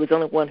person really was the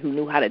only one who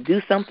knew how to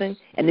do something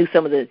and knew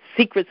some of the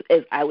secrets,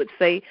 as I would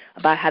say,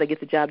 about how to get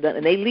the job done,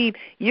 and they leave,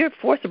 you're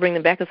forced to bring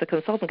them back as a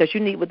consultant because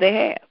you need what they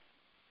have.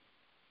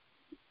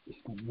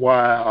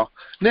 Wow.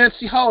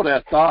 Nancy, hold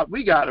that thought.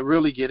 We got to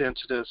really get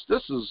into this.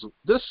 This is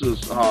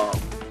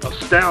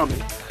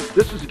astounding.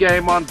 This is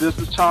Game On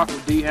Business Talk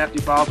with D.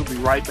 Anthony Miles. We'll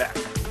be right back.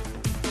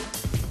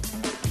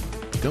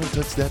 Don't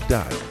touch that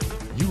dial.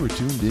 You are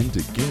tuned in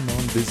to Game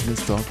On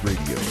Business Talk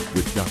Radio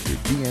with Dr.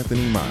 D.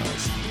 Anthony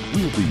Miles.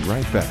 We'll be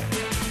right back.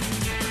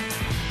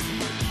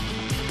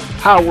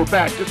 Hi, we're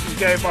back. This is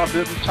Game On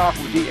Business Talk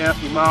with D.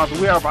 Anthony Miles, and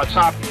we have our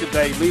topic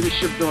today,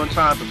 leadership during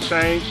times of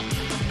change,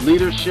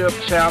 leadership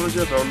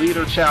challenges or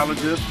leader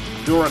challenges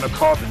during the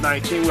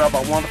COVID-19. We have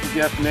our wonderful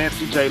guest,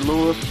 Nancy J.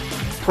 Lewis,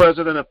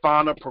 President and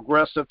founder of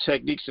Progressive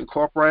Techniques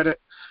Incorporated.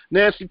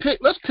 Nancy,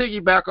 let's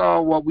piggyback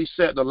on what we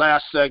said in the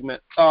last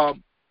segment.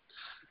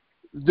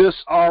 This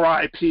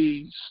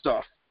RIP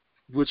stuff,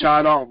 which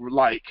I don't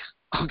like,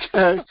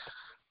 okay?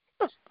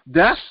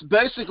 That's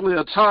basically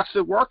a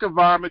toxic work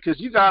environment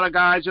because you got a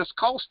guy just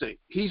coasting.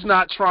 He's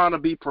not trying to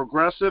be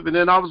progressive. And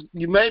then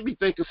you made me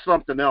think of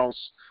something else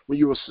when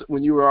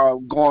you were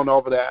going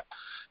over that.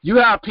 You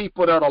have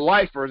people that are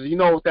lifers. You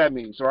know what that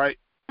means, right?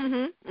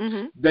 Mm-hmm,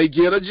 mm-hmm. They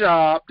get a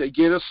job, they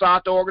get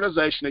inside the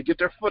organization, they get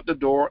their foot in the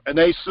door, and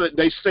they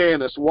stay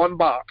in this one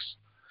box.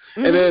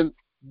 Mm-hmm. And then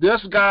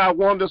this guy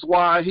wonders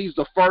why he's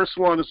the first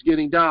one that's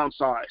getting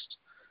downsized.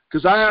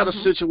 Because I had a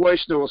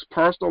situation that was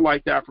personal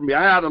like that for me.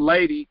 I had a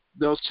lady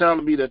that was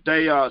telling me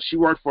that she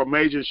worked for a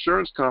major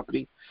insurance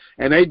company,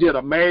 and they did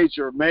a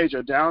major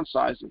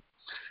downsizing.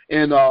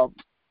 And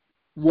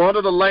one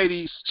of the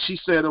ladies, she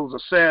said it was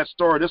a sad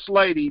story. This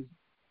lady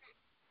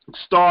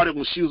started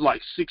when she was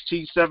like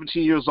 16,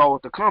 17 years old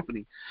with the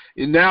company.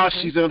 And now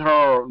she's in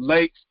her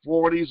late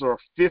 40s or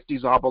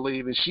 50s, I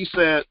believe. And she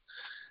said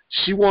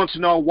she wanted to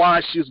know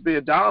why she was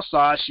being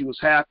downsized. She was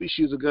happy.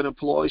 She was a good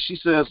employee. She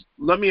says,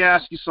 let me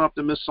ask you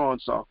something, Miss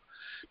So-and-so.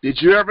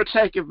 Did you ever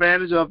take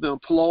advantage of the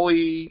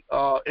employee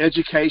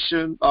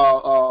education?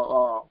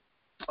 I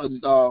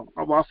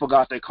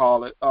forgot they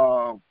call it.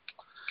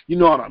 You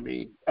know what I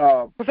mean.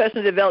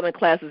 Professional development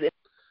classes.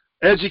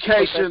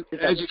 Education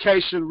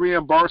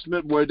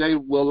reimbursement, where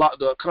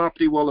the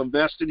company will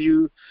invest in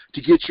you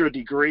to get your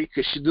degree.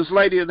 Because this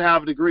lady didn't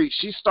have a degree.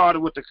 She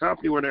started with the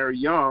company when they were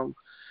young.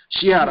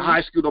 She had a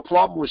high school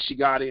diploma when she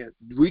got in.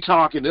 We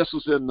talking, this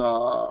was in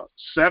the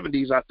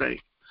 70s, I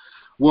think.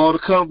 Well, the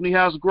company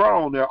has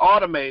grown. They're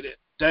automated.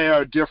 They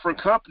are a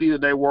different company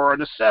than they were in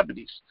the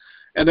 70s.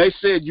 And they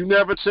said you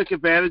never took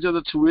advantage of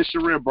the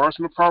tuition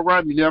reimbursement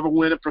program. You never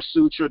went and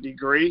pursued your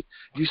degree.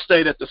 You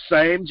stayed at the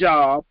same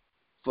job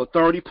for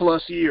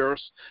 30-plus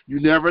years. You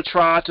never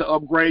tried to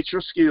upgrade your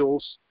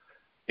skills.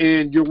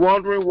 And you're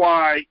wondering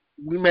why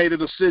we made a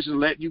decision to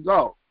let you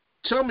go.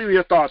 Tell me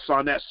your thoughts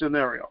on that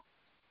scenario.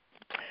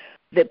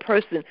 That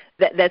person,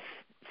 that's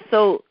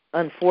so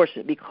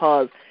unfortunate,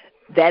 because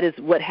that is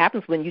what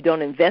happens when you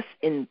don't invest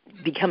in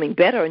becoming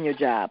better in your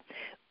job.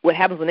 What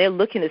happens when they're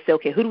looking to say,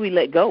 okay, who do we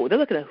let go? They're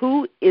looking at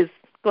who is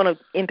going to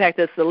impact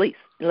us the least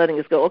and letting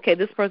us go. Okay,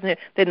 this person here,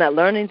 they've not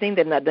learned anything.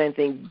 They've not done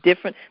anything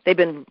different. They've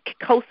been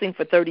coasting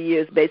for 30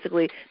 years,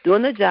 basically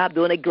doing their job,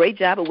 doing a great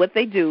job at what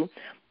they do,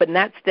 but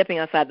not stepping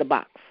outside the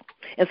box.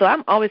 And so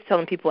I'm always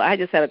telling people, I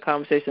just had a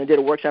conversation and did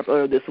a workshop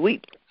earlier this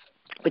week.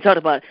 We talked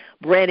about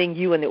branding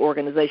you in the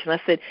organization.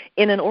 I said,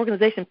 in an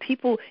organization,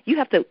 people, you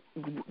have to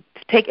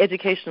take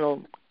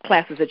educational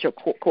classes that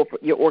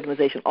your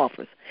organization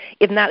offers.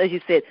 If not, as you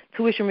said,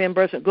 tuition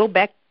reimbursement, go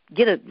back,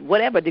 get a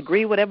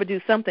degree,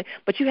 do something,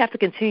 but you have to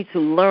continue to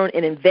learn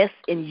and invest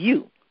in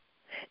you.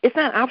 It's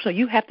not optional.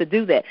 You have to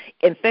do that.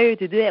 And failure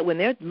to do that, when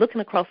they're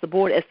looking across the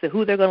board as to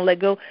who they're going to let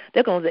go,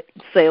 they're going to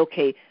say,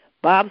 okay,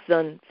 Bob's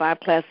done 5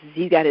 classes.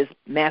 He's got his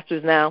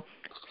master's now.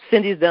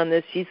 Cindy's done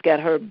this. She's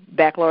got her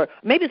baccalaureate.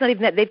 Maybe it's not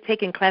even that. They've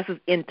taken classes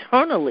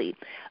internally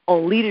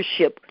on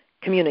leadership,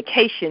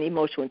 communication,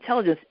 emotional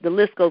intelligence. The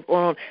list goes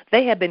on.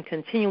 They have been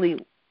continually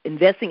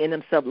investing in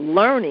themselves,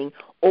 learning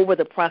over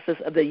the process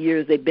of the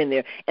years they've been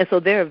there. And so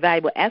they're a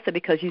valuable asset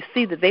because you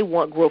see that they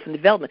want growth and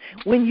development.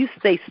 When you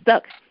stay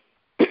stuck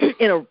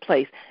in a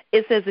place,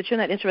 it says that you're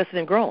not interested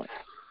in growing.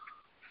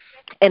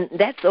 And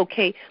that's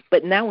okay.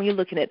 But now when you're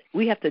looking at,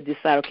 we have to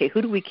decide, okay,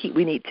 who do we keep?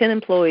 We need 10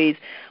 employees.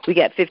 We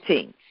got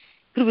 15.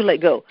 Who do we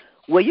let go?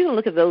 Well, you're going to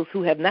look at those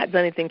who have not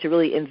done anything to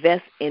really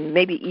invest and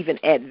maybe even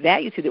add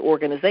value to the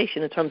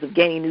organization in terms of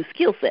gaining new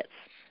skill sets,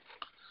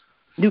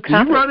 new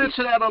competencies. Do you run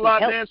into that a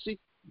lot, Nancy?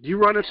 Do you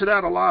run into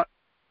that a lot?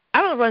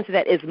 I don't run into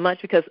that as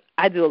much because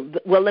I do.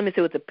 Well, let me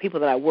say with the people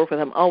that I work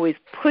with, I'm always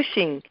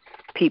pushing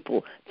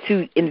people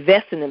to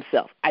invest in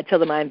themselves. I tell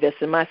them I invest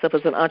in myself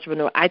as an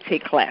entrepreneur. I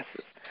take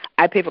classes.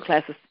 I pay for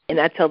classes, and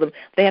I tell them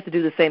they have to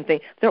do the same thing.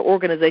 Their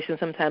organizations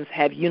sometimes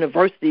have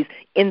universities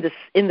in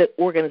the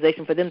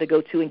organization for them to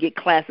go to and get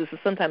classes or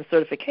sometimes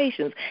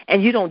certifications,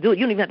 and you don't do it.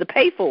 You don't even have to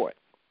pay for it.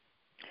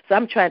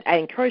 So I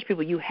encourage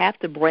people, you have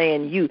to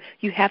brand you.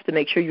 You have to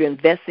make sure you're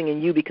investing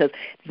in you, because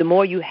the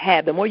more you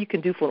have, the more you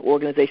can do for an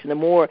organization, the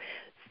more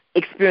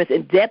experience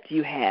and depth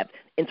you have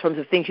in terms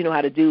of things you know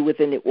how to do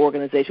within the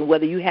organization.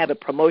 Whether you have a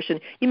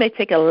promotion, you may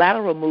take a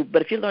lateral move,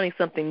 but if you're learning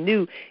something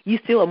new, you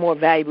still are more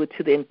valuable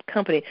to the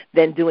company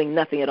than doing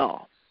nothing at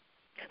all.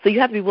 So you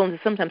have to be willing to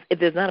sometimes, if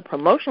there's not a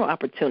promotional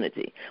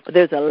opportunity, but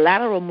there's a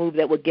lateral move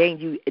that will gain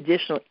you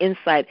additional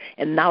insight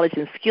and knowledge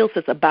and skill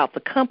sets about the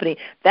company,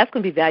 that's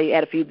going to be value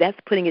added for you. That's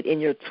putting it in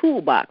your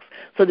toolbox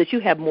so that you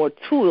have more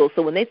tools.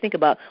 So when they think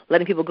about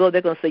letting people go,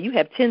 they're going to say, you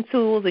have 10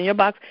 tools in your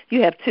box,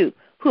 you have 2.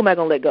 Who am I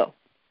going to let go?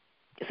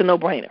 It's a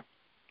no-brainer.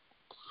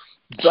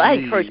 So I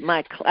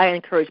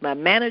encourage my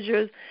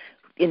managers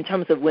in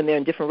terms of when they're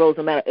in different roles,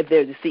 no matter if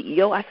they're the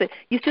CEO, I say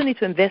you still need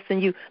to invest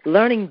in you,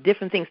 learning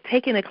different things,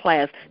 taking a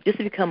class just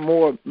to become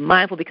more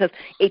mindful, because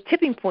a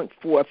tipping point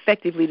for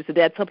effective leaders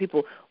today, I tell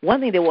people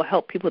one thing that will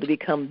help people to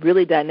become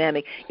really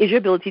dynamic is your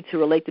ability to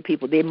relate to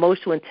people, the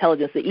emotional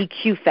intelligence, the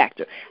EQ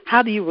factor.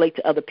 How do you relate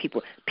to other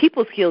people?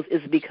 People skills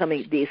is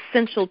becoming the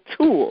essential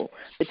tool,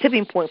 the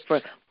tipping point for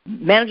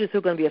managers who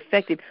are going to be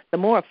effective. The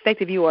more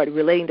effective you are at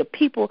relating to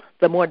people,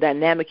 the more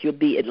dynamic you'll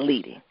be at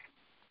leading.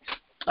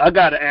 I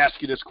got to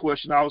ask you this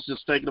question. I was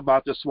just thinking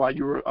about this while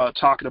you were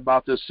talking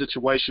about this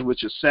situation,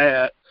 which is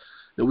sad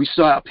that we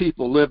still have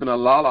people living in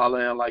la-la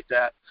land like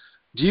that.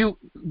 Do you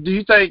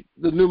think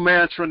the new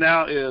mantra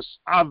now is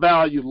I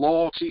value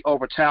loyalty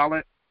over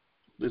talent?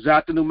 Is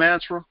that the new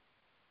mantra?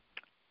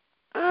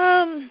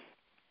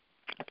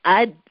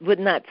 I would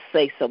not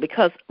say so,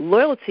 because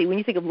loyalty, when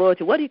you think of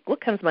loyalty,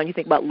 what comes to mind when you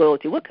think about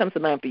loyalty? What comes to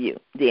mind for you,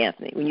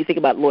 DeAnthony, when you think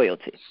about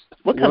loyalty?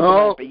 What comes to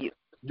mind for you?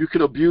 You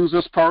can abuse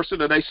this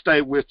person and they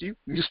stay with you.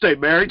 You stay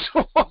married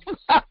to them.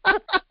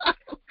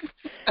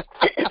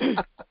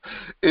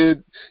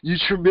 And you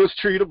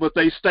mistreat them, but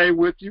they stay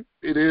with you.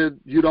 And then,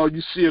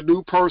 you see a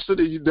new person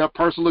and that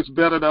person looks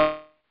better than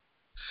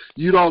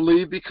you. Don't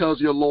leave because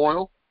you're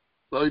loyal.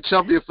 So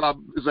tell me is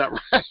that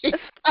right?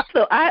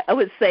 So I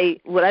would say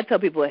what I tell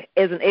people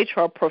as an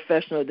HR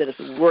professional that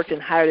has worked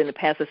and hired in the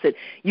past, I said,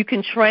 you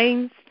can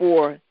train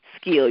for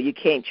skill. You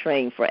can't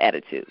train for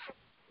attitude.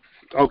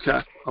 Okay.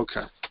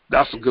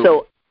 That's a good one.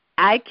 So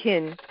I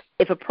can,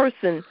 if a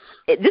person,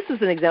 this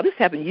is an example, this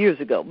happened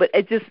years ago, but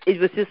it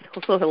was just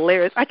so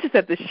hilarious. I just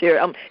have to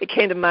share it. It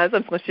came to mind, so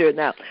I'm just going to share it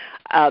now.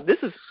 This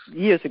is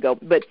years ago,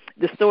 but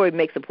the story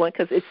makes a point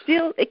because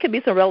it could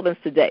be some relevance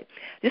today.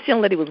 This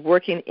young lady was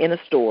working in a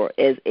store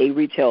as a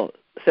retail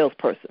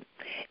salesperson,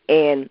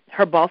 and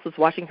her boss was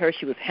watching her.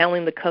 She was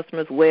handling the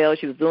customers well.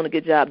 She was doing a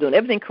good job, doing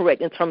everything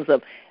correct in terms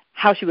of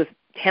how she was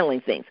handling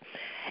things.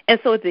 And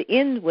so at the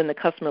end, when the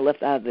customer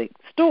left out of the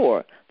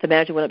store, the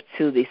manager went up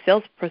to the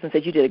salesperson and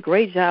said, you did a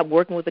great job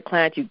working with the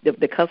client.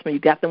 The customer, you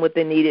got them what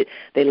they needed.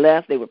 They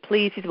left. They were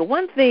pleased. He said, but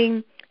one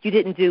thing you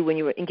didn't do when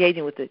you were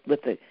engaging with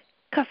the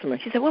customer.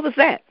 She said, what was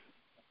that?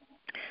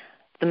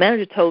 The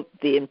manager told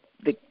the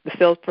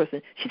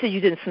salesperson, she said,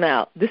 you didn't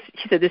smile.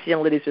 She said, this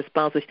young lady's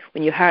response was,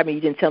 when you hired me,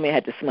 you didn't tell me I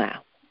had to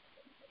smile.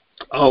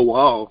 Oh,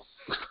 wow.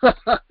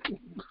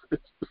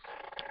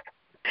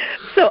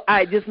 So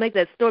I just make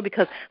that story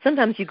because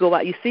sometimes you go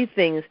out, you see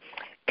things,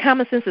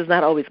 common sense is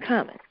not always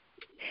common.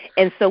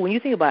 And so when you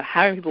think about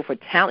hiring people for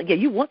talent, yeah,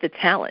 you want the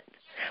talent.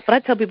 But I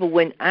tell people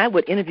when I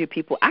would interview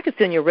people, I could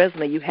see on your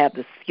resume you have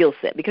the skill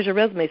set because your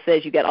resume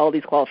says you got all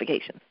these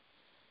qualifications.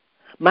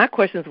 My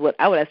questions, what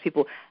I would ask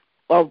people,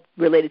 are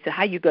related to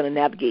how you're going to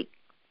navigate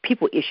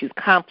people issues,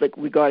 conflict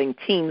regarding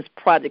teams,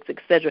 projects,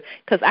 etc.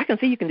 Because I can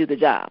see you can do the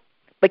job,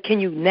 but can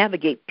you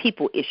navigate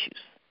people issues?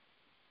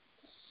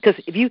 Because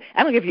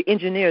I don't care if you're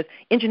engineers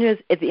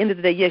at the end of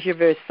the day, yes, you're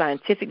very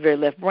scientific, very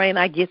left brain.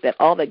 I get that,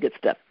 all that good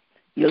stuff.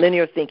 You're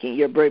linear thinking.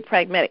 You're very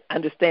pragmatic. I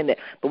understand that.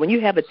 But when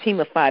you have a team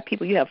of 5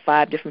 people, you have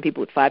 5 different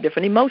people with 5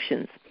 different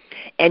emotions.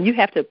 And you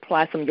have to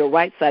apply some of your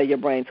right side of your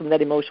brain, some of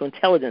that emotional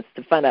intelligence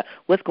to find out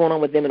what's going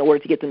on with them in order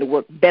to get them to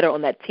work better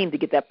on that team to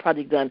get that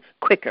project done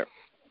quicker.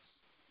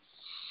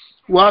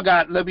 Well,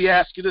 let me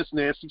ask you this,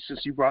 Nancy,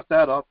 since you brought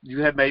that up.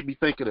 You had made me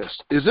think of this.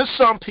 Is this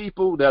some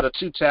people that are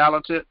too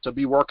talented to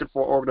be working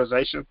for an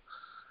organization?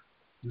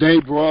 They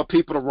rub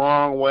people the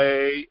wrong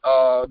way.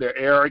 They're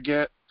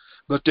arrogant,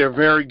 but they're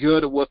very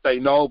good at what they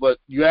know. But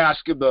you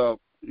ask them to,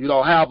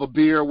 have a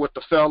beer with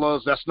the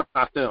fellas, that's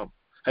not them.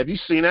 Have you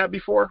seen that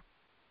before?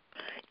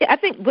 Yeah, I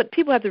think what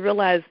people have to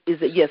realize is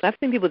that, yes, I've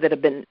seen people that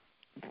have been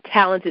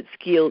talented,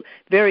 skilled,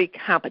 very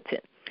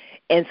competent.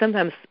 And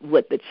sometimes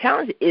what the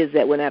challenge is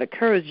that when that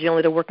occurs,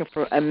 generally they're working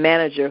for a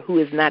manager who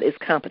is not as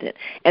competent,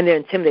 and they're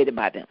intimidated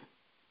by them.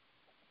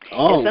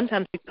 Oh. And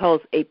sometimes because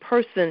a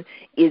person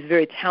is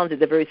very talented,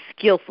 they're very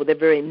skillful, they're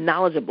very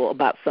knowledgeable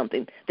about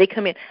something, they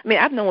come in. I mean,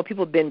 I've known when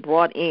people have been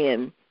brought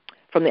in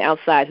from the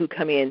outside who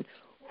come in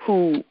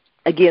who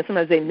again,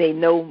 sometimes they may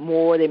know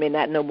more, they may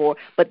not know more,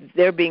 but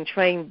they're being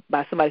trained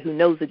by somebody who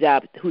knows the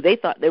job, who they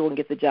thought they were going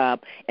to get the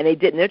job, and they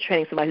didn't. They're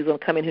training somebody who's going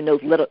to come in who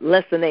knows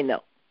less than they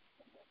know.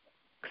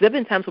 Because there have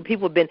been times when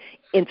people have been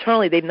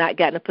internally, they've not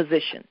gotten a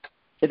position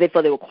that they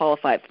thought they were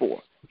qualified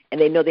for, and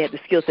they know they have the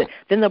skill set.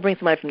 Then they'll bring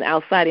somebody from the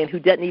outside in who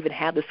doesn't even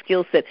have the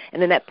skill set,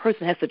 and then that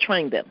person has to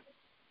train them.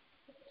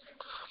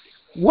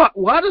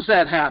 Why does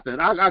that happen?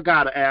 I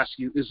got to ask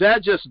you, is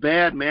that just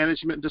bad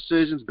management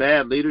decisions,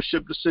 bad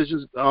leadership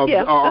decisions?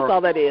 Yeah, that's all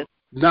that is.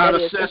 Not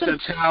assessing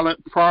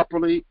talent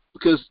properly?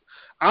 Because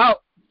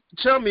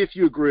tell me if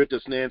you agree with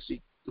this,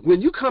 Nancy.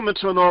 When you come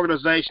into an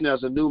organization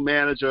as a new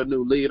manager, a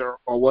new leader,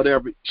 or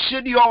whatever,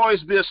 shouldn't you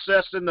always be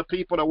assessing the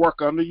people that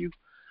work under you?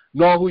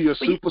 Know who your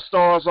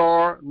superstars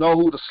are, know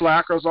who the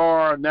slackers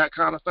are, and that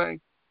kind of thing?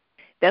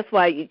 That's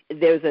why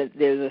there's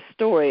a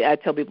story I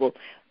tell people.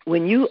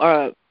 When you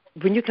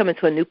come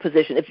into a new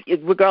position,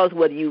 regardless of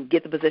whether you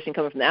get the position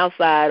coming from the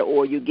outside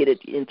or you get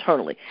it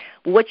internally,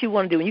 what you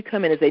want to do when you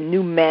come in as a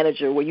new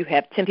manager where you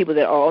have 10 people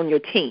that are on your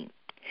team,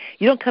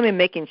 you don't come in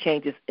making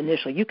changes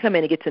initially. You come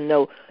in and get to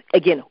know,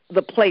 again,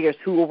 the players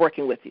who are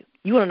working with you.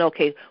 You want to know,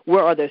 okay,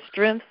 where are their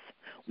strengths?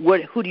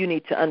 Who do you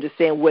need to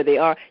understand where they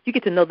are? You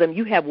get to know them.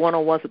 You have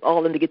one-on-ones with all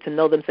of them to get to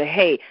know them. Say,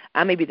 hey,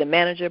 I may be the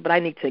manager, but I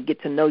need to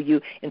get to know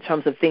you in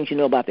terms of things you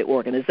know about the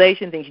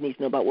organization, things you need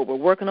to know about what we're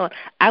working on.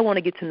 I want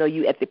to get to know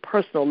you at the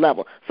personal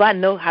level. So I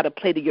know how to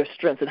play to your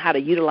strengths and how to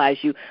utilize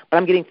you, but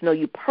I'm getting to know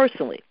you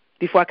personally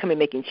before I come in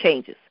making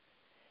changes.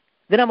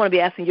 Then I'm going to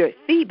be asking your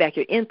feedback,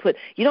 your input.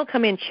 You don't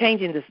come in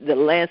changing the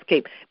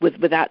landscape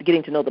without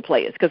getting to know the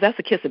players, because that's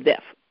a kiss of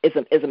death as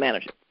a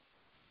manager.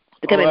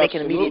 To come in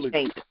making immediate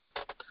changes.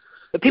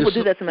 But people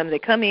do that sometimes. They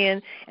come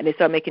in and they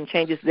start making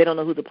changes. They don't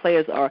know who the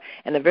players are.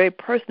 And the very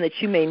person that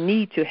you may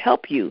need to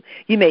help you,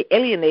 you may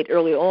alienate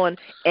early on,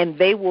 and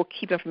they will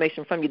keep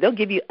information from you. They'll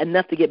give you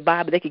enough to get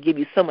by, but they could give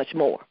you so much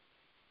more.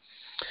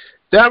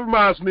 That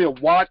reminds me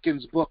of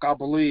Watkins' book, I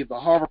believe. The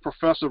Harvard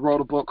professor wrote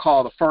a book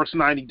called The First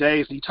 90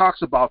 Days. He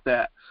talks about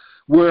that,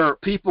 where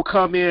people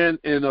come in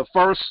the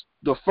first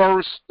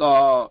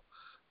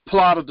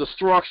plot of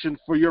destruction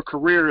for your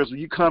career is when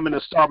you come in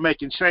and start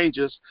making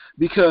changes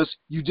because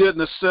you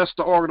didn't assess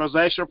the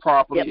organization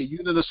properly. Yep. And you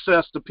didn't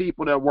assess the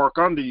people that work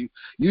under you.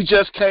 You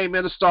just came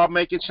in and started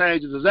making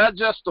changes. Is that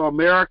just the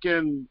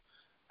American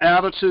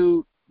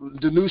attitude?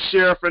 The new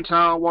sheriff in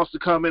town wants to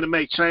come in and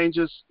make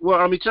changes? Well,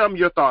 I mean, tell me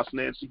your thoughts,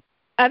 Nancy.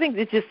 I think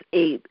it's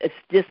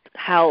just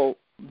how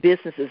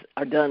businesses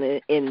are done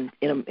in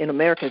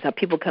America. It's how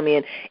people come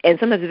in, and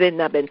sometimes they've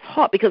not been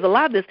taught, because a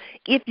lot of this,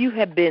 if you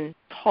have been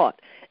taught,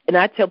 and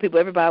I tell people,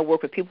 everybody I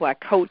work with, people I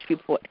coach,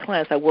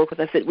 clients I work with,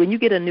 I said, when you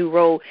get a new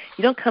role,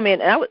 you don't come in,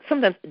 and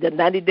sometimes the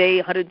 90-day,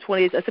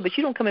 120 days, I said, but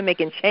you don't come in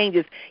making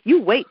changes.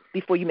 You wait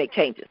before you make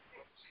changes,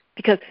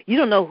 because you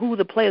don't know who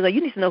the players are.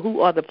 You need to know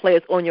who are the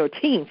players on your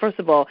team, first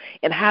of all,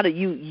 and how do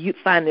you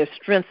find their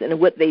strengths and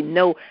what they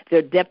know,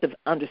 their depth of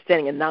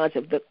understanding and knowledge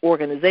of the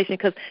organization,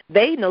 because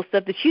they know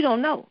stuff that you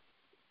don't know.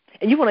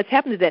 And you want to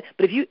tap into that,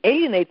 but if you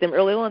alienate them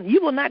early on,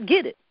 you will not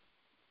get it.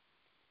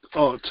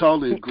 Oh,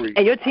 totally agree.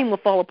 And your team will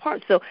fall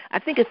apart. So I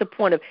think it's a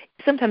point of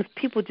sometimes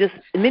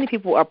many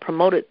people are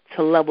promoted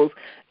to levels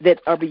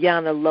that are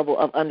beyond the level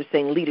of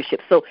understanding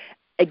leadership. So,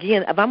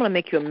 again, if I'm going to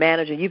make you a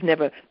manager, you've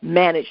never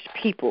managed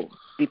people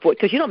before,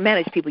 because you don't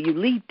manage people, you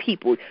lead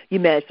people. You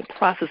manage the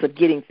process of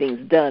getting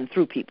things done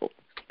through people.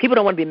 People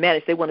don't want to be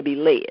managed, they want to be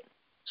led.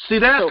 See,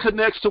 that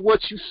connects to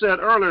what you said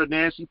earlier,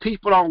 Nancy.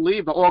 People don't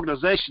leave the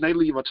organization, they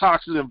leave a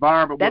toxic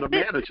environment with a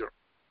manager.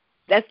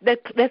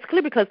 That's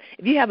clear, because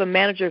if you have a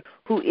manager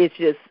who is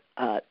just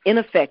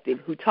ineffective,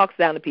 who talks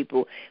down to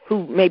people,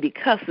 who maybe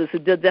cusses, who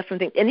does different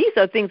things, and these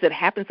are things that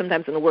happen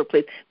sometimes in the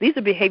workplace. These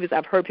are behaviors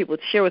I've heard people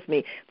share with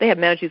me. They have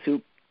managers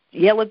who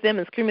yell at them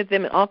and scream at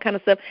them and all kind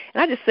of stuff.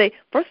 And I just say,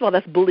 first of all,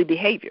 that's bully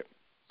behavior.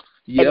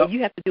 Yep. And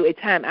you have to do a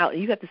timeout,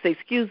 and you have to say,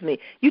 excuse me.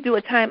 You do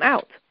a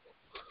timeout.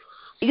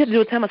 You have to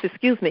do a timeout,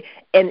 excuse me.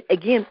 And,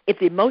 again, if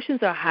the emotions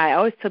are high, I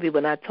always tell people,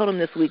 and I told them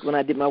this week when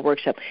I did my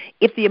workshop,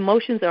 if the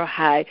emotions are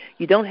high,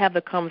 you don't have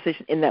the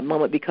conversation in that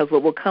moment, because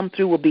what will come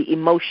through will be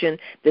emotion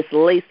that's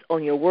laced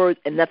on your words,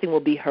 and nothing will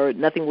be heard.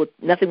 Nothing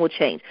will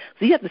change.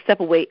 So you have to step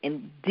away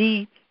and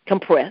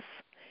decompress,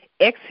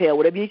 exhale,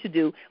 whatever you need to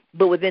do,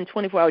 but within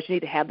 24 hours you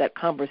need to have that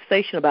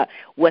conversation about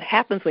what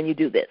happens when you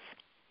do this.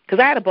 Because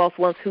I had a boss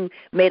once who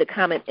made a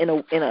comment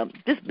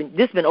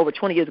this been over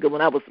 20 years ago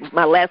when I was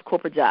my last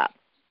corporate job.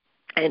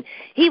 And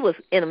he was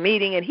in a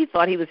meeting, and he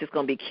thought he was just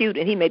going to be cute,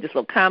 and he made this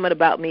little comment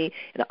about me,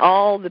 and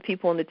all the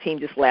people on the team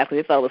just laughed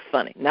because they thought it was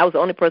funny. And I was the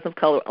only person of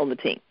color on the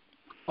team.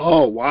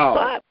 Oh,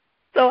 wow.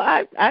 So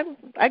I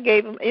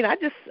gave him, I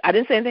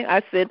didn't say anything.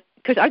 I said,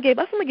 because I'm going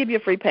to give you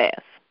a free pass.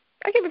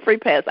 I gave him a free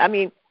pass. I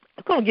mean,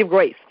 I'm going to give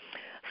grace.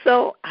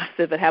 So I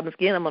said, if it happens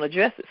again, I'm going to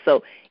address it.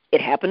 So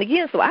it happened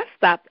again. So I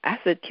stopped. I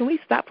said, can we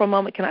stop for a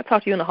moment? Can I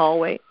talk to you in the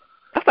hallway?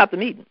 I stopped the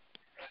meeting.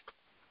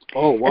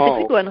 Oh, wow. I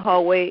said, we go in the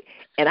hallway,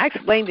 and I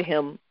explained to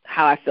him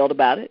how I felt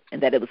about it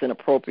and that it was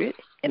inappropriate,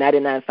 and I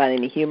did not find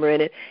any humor in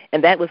it,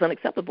 and that was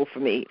unacceptable for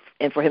me.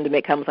 And for him to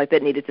make comments like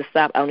that needed to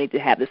stop. I don't need to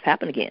have this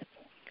happen again.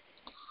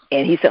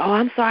 And he said, oh,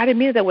 I'm sorry, I didn't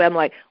mean it that way. I'm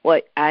like, well,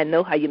 I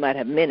know how you might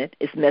have meant it.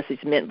 It's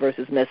message meant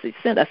versus message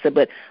sent. I said,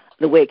 but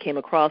the way it came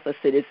across, I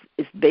said,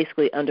 it's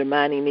basically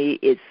undermining me.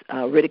 It's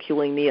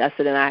ridiculing me. I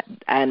said, and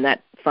I'm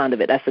not fond of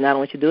it. I said, I don't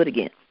want you to do it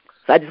again.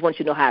 So I just want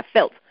you to know how I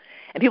felt.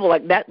 And people were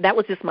like, that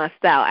was just my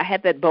style. I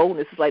had that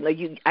boldness. It's like, no,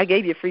 I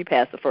gave you a free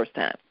pass the first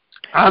time.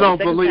 I don't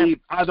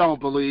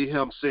believe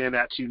him saying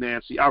that to you,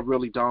 Nancy. I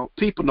really don't.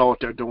 People know what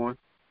they're doing.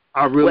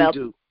 I really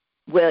do.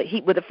 Well,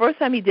 the first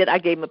time he did, I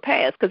gave him a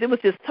pass because it was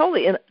just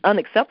totally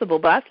unacceptable.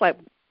 But I was like,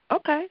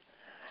 okay.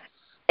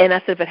 And I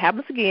said, if it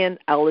happens again,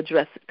 I'll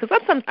address it. Because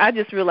sometimes I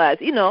just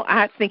realized,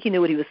 I think he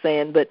knew what he was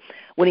saying. But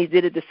when he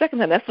did it the second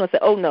time, that's when I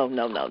said, oh, no.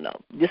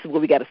 This is where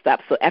we got to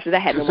stop. So after that, I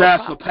had no more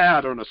that's problem. A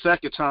pattern. The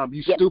second time,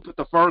 you stupid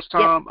the first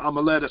time, I'm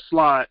going to let it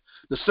slide.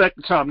 The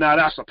second time, now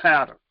that's a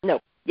pattern. No.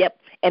 Yep.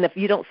 And if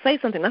you don't say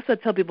something, that's what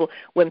I tell people,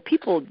 when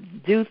people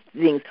do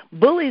things,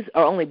 bullies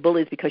are only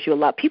bullies because you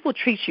allow, people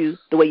treat you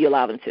the way you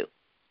allow them to.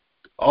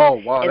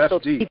 Oh, wow, and that's so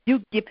deep.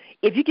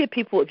 If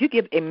you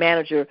give a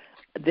manager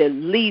the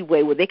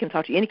leeway where they can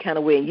talk to you any kind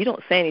of way and you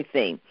don't say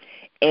anything,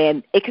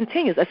 and it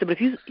continues. I said, but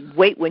if you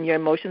wait when your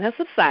emotion has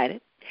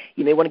subsided,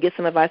 you may want to get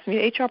some advice from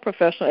your HR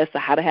professional as to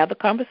how to have the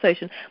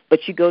conversation,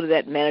 but you go to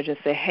that manager and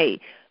say,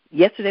 hey,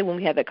 yesterday when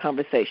we had that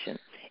conversation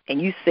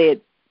and you said,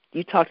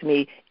 you talked to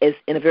me as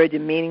in a very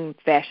demeaning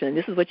fashion, and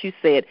this is what you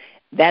said,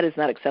 that is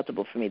not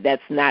acceptable for me.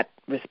 That's not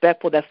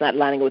respectful. That's not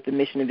lining up with the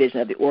mission and vision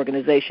of the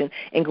organization.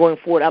 And going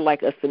forward, I'd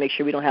like us to make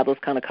sure we don't have those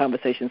kind of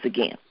conversations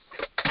again.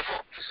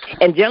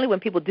 And generally when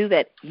people do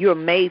that, you're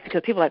amazed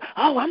because people are like,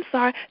 oh, I'm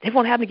sorry, they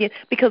won't happen again.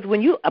 Because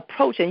when you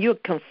approach and you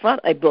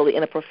confront a bully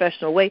in a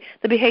professional way,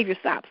 the behavior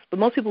stops. But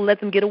most people let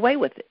them get away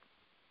with it.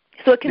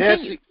 So it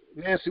continues.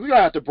 Nancy, we're going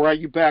to have to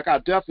bring you back.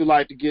 I'd definitely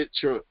like to get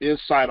your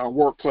insight on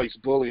workplace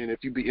bullying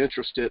if you'd be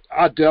interested.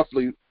 I'd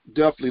definitely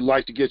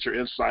like to get your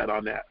insight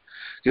on that.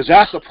 Because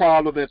that's a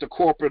problem at the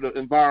corporate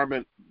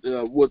environment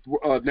with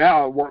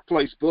now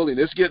workplace bullying.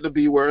 It's getting to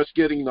be where it's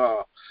getting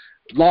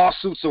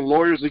lawsuits and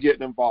lawyers are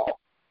getting involved.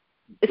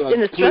 It's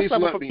in the stress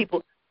level for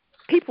people.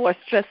 People are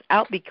stressed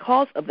out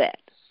because of that,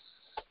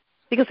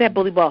 because they have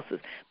bully bosses.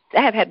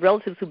 I have had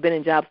relatives who've been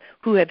in jobs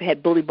who have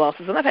had bully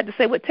bosses, and I've had to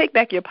say, well, take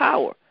back your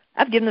power.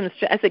 I've given them the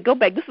stress. I said, go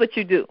back. This is what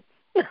you do.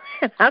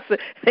 I said,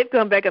 they've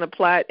come back and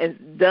applied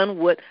and done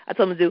what I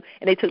told them to do,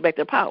 and they took back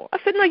their power. I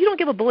said, no, you don't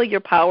give a bully your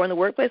power in the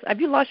workplace.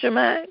 Have you lost your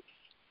mind?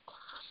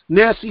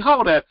 Nancy,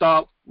 hold that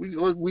thought.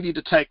 We need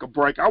to take a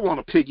break. I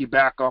want to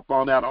piggyback up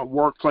on that on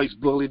workplace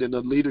bullying and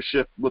the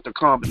leadership with the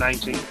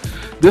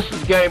COVID-19. This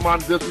is Game On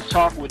Business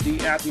Talk with D.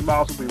 Anthony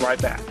Miles. We'll be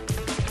right back.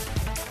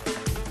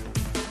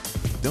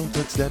 Don't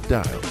touch that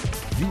dial.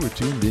 You are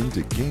tuned in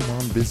to Game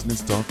On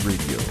Business Talk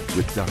Radio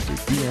with Dr.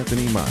 D.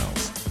 Anthony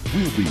Miles.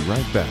 We'll be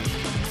right back.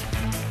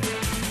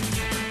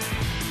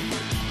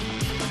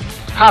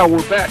 Hi,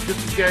 we're back. This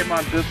is Game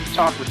On Business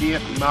Talk with D.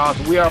 Anthony Miles.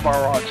 We have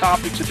our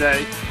topic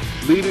today,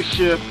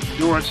 leadership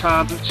during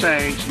times of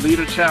change,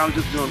 leader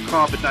challenges during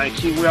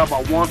COVID-19. We have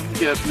our wonderful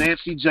guest,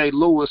 Nancy J.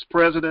 Lewis,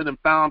 president and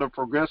founder of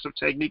Progressive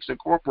Techniques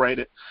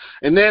Incorporated.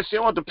 And Nancy,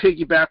 I want to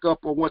piggyback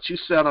up on what you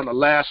said on the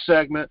last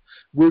segment.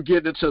 We're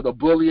getting into the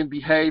bullying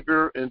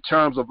behavior in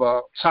terms of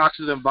a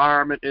toxic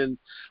environment. And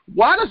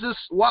why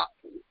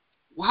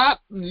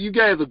you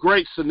gave a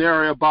great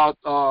scenario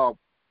about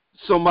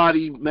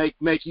somebody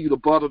making you the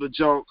butt of the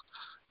joke,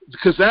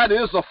 because that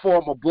is a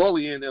form of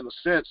bullying in a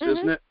sense,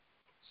 isn't it?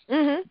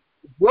 Mm-hmm.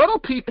 What do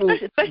people...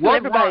 Especially when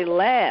everybody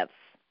laughs.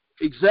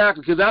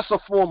 Exactly, because that's a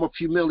form of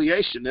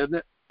humiliation, isn't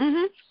it?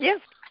 Mm-hmm. Yes.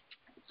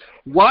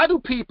 Why do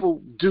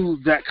people do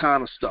that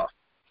kind of stuff?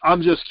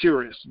 I'm just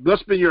curious.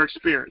 What's been your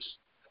experience?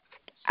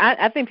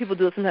 I think people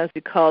do it sometimes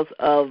because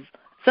of...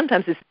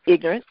 Sometimes it's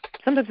ignorance.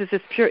 Sometimes it's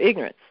just pure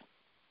ignorance.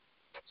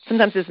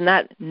 Sometimes it's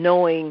not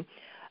knowing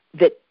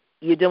that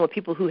you're dealing with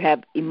people who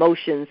have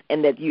emotions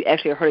and that you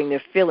actually are hurting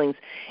their feelings,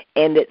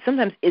 and that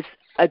sometimes it's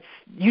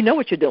you know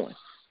what you're doing.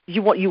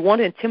 You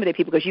want to intimidate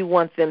people because you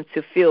want them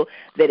to feel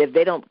that if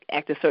they don't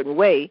act a certain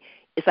way,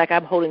 it's like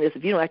I'm holding this.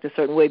 If you don't act a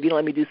certain way, if you don't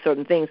let me do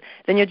certain things,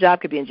 then your job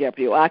could be in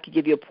jeopardy, or I could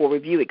give you a poor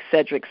review, et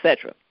cetera, et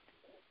cetera.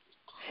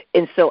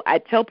 And so I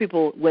tell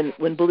people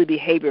when bully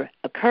behavior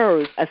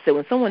occurs, I say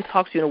when someone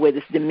talks to you in a way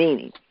that's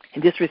demeaning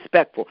and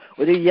disrespectful,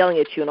 or they're yelling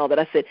at you and all that,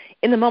 I said,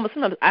 in the moment,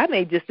 sometimes I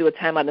may just do a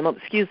timeout in the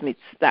moment. Excuse me,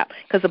 stop.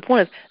 Because the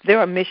point is, there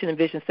are mission and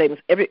vision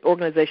statements. Every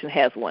organization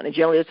has one. And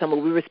generally, they're telling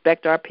me, we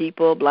respect our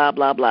people, blah,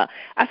 blah, blah.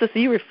 I said, so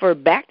you refer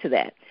back to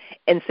that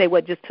and say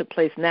what just took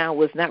place now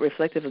was not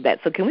reflective of that.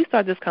 So can we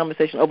start this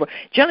conversation over?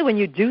 Generally, when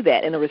you do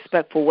that in a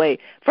respectful way,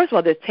 first of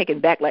all, they're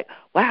taken back like,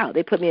 wow,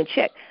 they put me in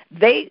check.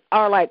 They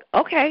are like,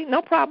 okay,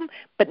 no problem.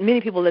 But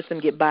many people let them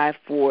get by.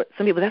 For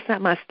some people, that's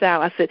not my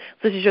style. I said,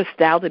 so this is your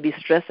style to be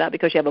stressed out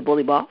because you have a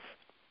bully boss?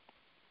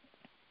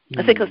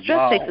 I said, because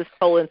stress takes its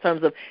toll in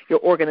terms of your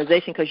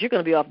organization, because you're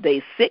going to be off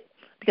days sick.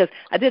 Because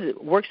I did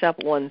a workshop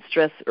on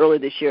stress earlier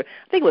this year.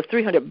 I think it was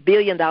 $300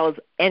 billion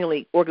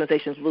annually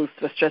organizations lose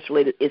for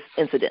stress-related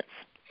incidents.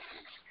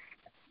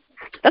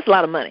 That's a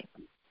lot of money.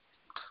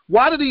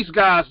 Why do these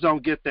guys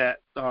don't get that?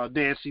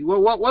 Nancy?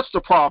 What's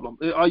the problem?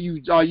 Are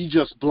you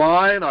just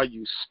blind? Are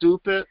you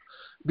stupid?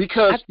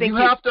 Because you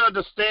have to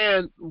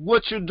understand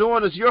what you're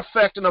doing is you're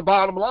affecting the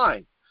bottom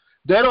line.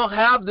 They don't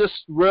have this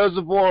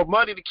reservoir of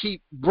money to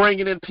keep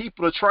bringing in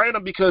people to train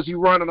them because you're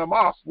running them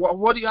off.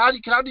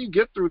 How do you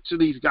get through to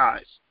these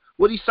guys?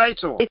 What do you say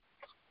to them?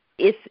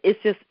 It's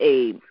just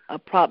a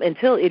problem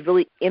until it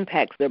really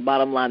impacts their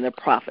bottom line, their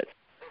profits.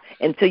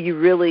 Until you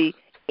really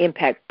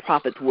impact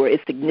profits where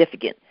it's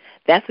significant.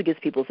 That's what gets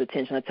people's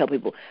attention. I tell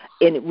people,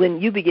 and when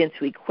you begin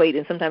to equate,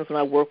 and sometimes when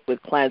I work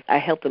with clients, I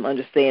help them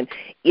understand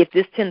if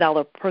this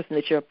 $10 person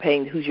that you're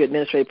paying, who's your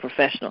administrative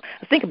professional,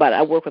 think about it.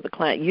 I worked with a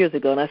client years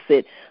ago, and I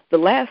said the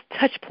last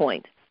touch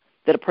point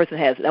that a person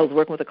has, I was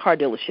working with a car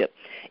dealership,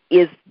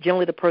 is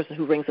generally the person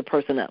who rings the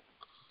person up.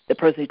 The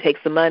person who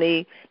takes the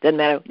money, doesn't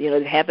matter,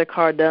 they have their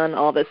car done,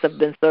 all that stuff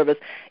been serviced.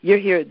 You're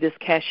here, this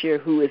cashier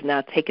who is now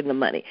taking the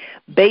money.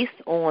 Based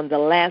on the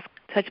last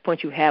touch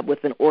point you have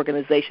with an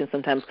organization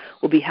sometimes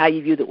will be how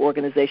you view the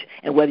organization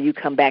and whether you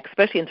come back,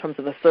 especially in terms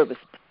of a service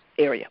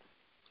area.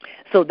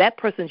 So that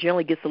person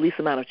generally gets the least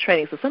amount of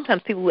training. So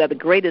sometimes people who have the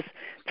greatest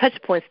touch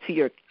points to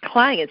your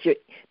clients,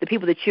 the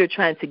people that you're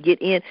trying to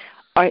get in,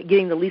 are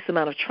getting the least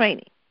amount of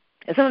training.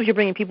 And sometimes you're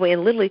bringing people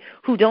in literally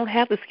who don't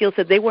have the skill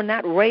set. They were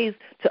not raised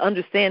to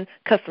understand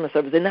customer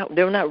service.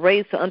 They were not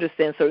raised to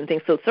understand certain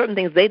things. So certain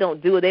things they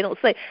don't do or they don't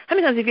say. How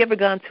many times have you ever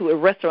gone to a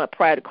restaurant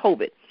prior to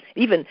COVID?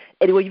 Even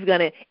anywhere you've gone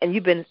in and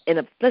you've been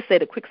in let's say,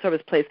 a quick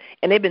service place,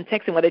 and they've been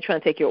texting while they're trying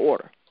to take your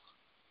order.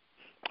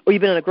 Or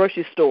you've been in a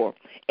grocery store,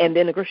 and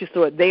then the grocery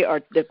store,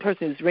 the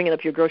person who's ringing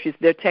up your groceries,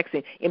 they're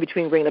texting in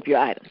between ringing up your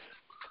items.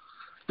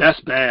 That's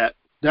bad.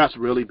 That's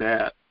really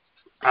bad.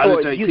 I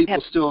don't think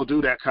people still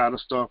do that kind of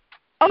stuff.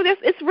 Oh,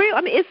 it's real.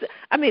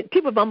 I mean,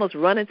 people have almost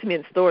run into me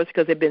in stores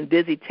because they've been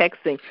busy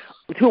texting,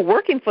 who are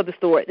working for the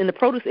store in the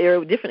produce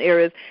area, different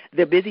areas.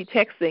 They're busy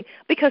texting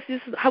because this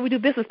is how we do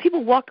business.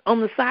 People walk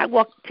on the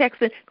sidewalk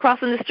texting,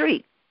 crossing the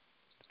street.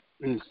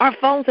 Our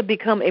phones have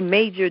become a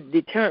major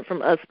deterrent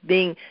from us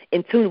being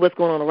in tune with what's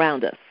going on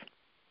around us.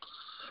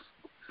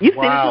 You've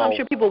seen it too. I'm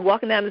sure people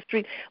walking down the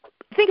street.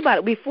 Think about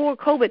it. Before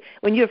COVID,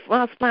 when you're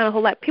flying a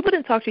whole lot, people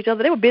didn't talk to each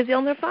other. They were busy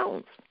on their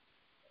phones.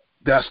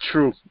 That's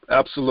true.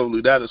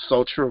 Absolutely. That is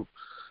so true.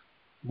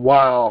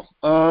 Wow.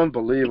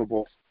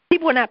 Unbelievable.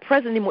 People are not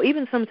present anymore.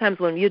 Even sometimes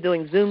when you're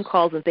doing Zoom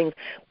calls and things,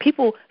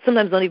 people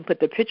sometimes don't even put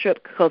their picture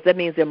up because that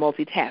means they're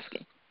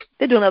multitasking.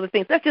 They're doing other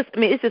things.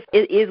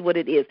 It is what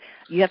it is.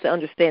 You have to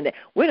understand that.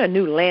 We're in a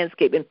new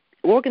landscape, and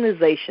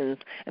organizations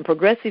and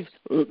progressive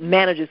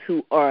managers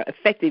who are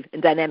effective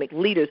and dynamic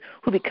leaders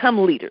who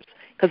become leaders.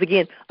 Because,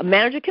 again, a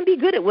manager can be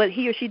good at what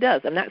he or she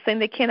does. I'm not saying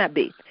they cannot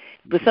be.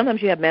 But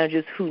sometimes you have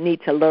managers who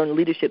need to learn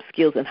leadership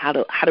skills and how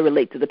to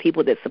relate to the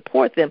people that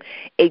support them.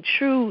 A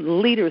true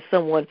leader is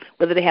someone,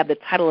 whether they have the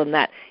title or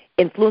not,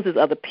 influences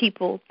other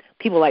people.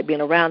 People like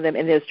being around them,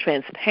 and there's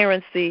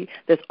transparency,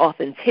 there's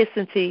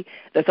authenticity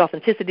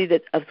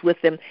that's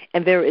with them,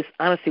 and there is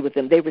honesty with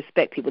them. They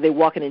respect people. They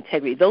walk in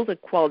integrity. Those are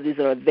qualities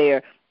that are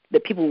there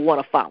that people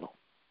want to follow.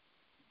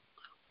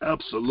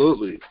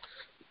 Absolutely.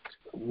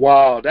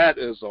 Wow, that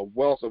is a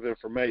wealth of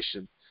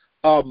information.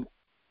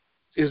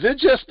 Is it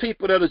just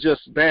people that are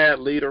just bad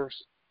leaders?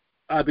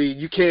 I mean,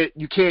 you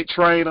can't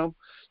train them.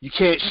 You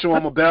can't show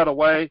them a better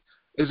way.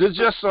 Is it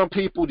just some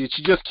people that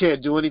you just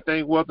can't do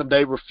anything with them?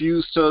 They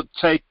refuse to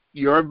take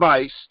your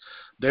advice.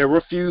 They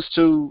refuse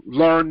to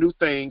learn new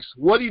things.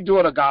 What do you do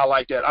with a guy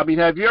like that? I mean,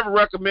 have you ever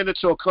recommended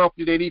to a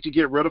company they need to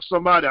get rid of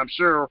somebody? I'm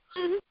sure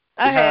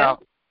I have.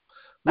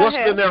 What's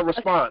been their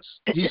response?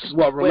 He's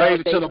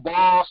related to the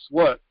boss?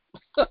 What?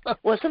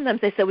 Well,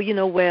 sometimes they say,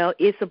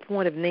 it's a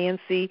point of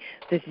Nancy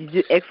that you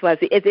do X, Y,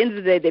 Z. At the end of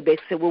the day, they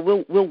basically say,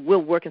 well,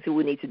 we'll work and see what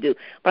we need to do.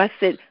 But I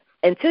said,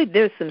 until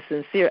there's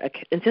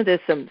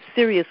some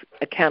serious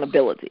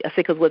accountability. I said,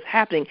 because what's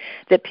happening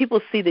that people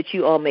see that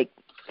you all make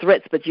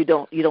threats, but you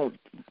don't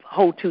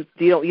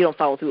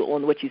follow through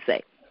on what you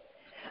say.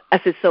 I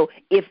said, so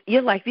if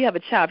you have a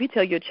child, if you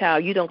tell your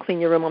child you don't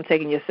clean your room, I'm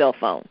taking your cell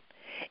phone,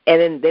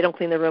 and then they don't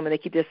clean their room and they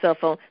keep their cell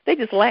phone, they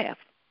just laugh.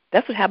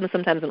 That's what happens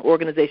sometimes in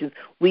organizations.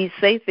 We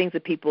say things to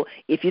people,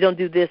 if you don't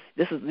do this,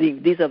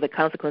 these are the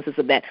consequences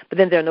of that. But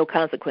then there are no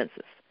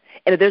consequences.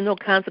 And if there are no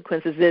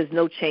consequences, there's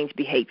no change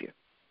behavior.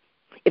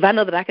 If I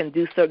know that I can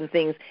do certain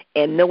things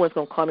and no one's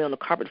going to call me on the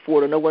carpet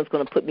for it or no one's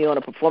going to put me on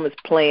a performance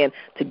plan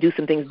to do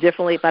some things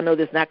differently, if I know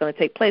this is not going to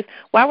take place,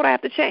 why would I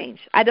have to change?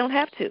 I don't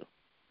have to.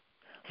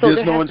 So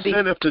there's no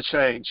incentive to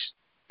change.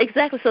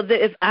 Exactly. So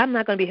if I'm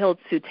not going to be held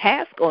to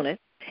task on it,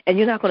 and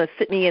you're not going to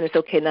sit me in and say,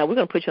 okay, now we're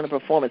going to put you on a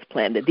performance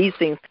plan that these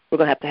things we're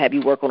going to have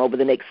you work on over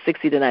the next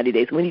 60 to 90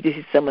 days. We need to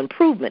see some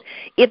improvement.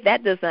 If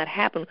that does not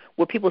happen,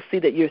 where people see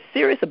that you're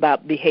serious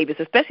about behaviors,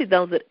 especially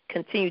those that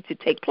continue to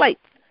take place,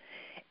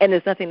 and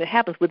there's nothing that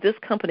happens with this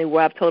company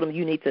where I've told them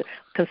you need to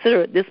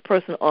consider this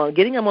person on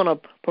getting them on a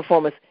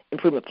performance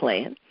improvement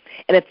plan,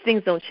 and if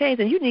things don't change,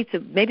 then you need to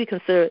maybe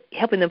consider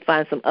helping them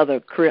find some other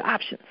career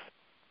options.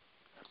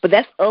 But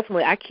that's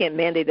ultimately, I can't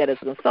mandate that as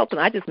a consultant.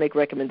 I just make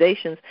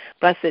recommendations.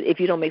 But I said, if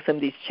you don't make some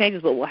of these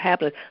changes, what will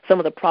happen is some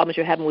of the problems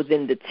you're having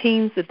within the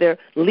teams that they're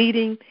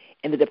leading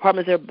and the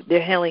departments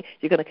they're handling,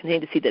 you're going to continue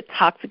to see the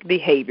toxic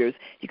behaviors.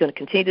 You're going to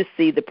continue to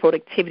see the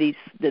productivity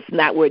that's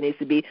not where it needs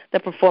to be, the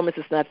performance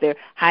is not there,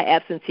 high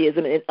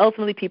absenteeism, and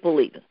ultimately people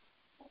leaving.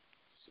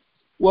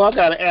 Well, I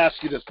got to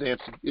ask you this,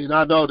 Nancy, and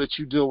I know that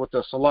you deal with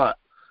this a lot.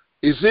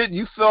 Is it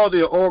you feel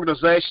the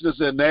organization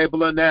is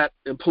enabling that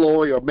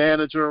employee or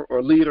manager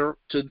or leader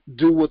to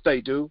do what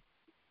they do?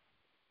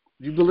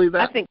 You believe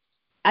that?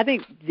 I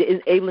think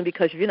enabling,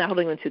 because if you're not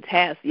holding them to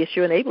task, yes,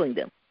 you're enabling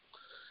them.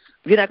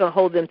 If you're not going to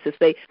hold them to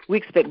say, we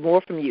expect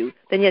more from you,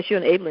 then yes, you're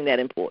enabling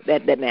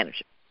that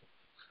manager.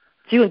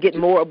 So you can get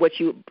more of what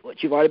you've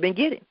already been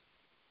getting.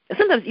 And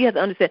sometimes you have to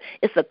understand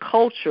it's a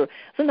culture.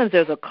 Sometimes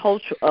there's a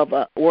culture of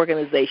an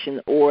organization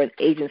or an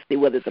agency,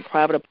 whether it's a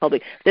private or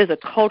public. There's a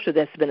culture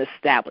that's been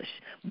established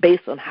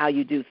based on how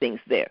you do things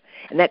there.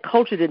 And that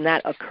culture did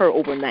not occur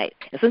overnight.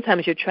 And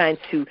sometimes you're trying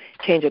to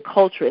change a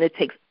culture, and it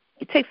takes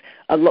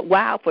a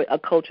while for a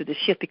culture to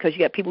shift, because you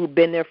got people who've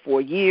been there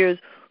for years,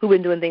 who've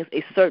been doing things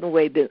a certain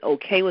way, been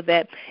okay with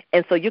that.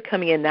 And so you're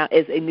coming in now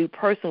as a new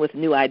person with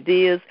new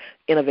ideas,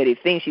 innovative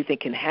things you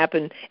think can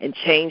happen and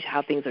change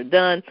how things are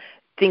done,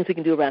 things we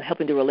can do around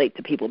helping to relate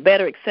to people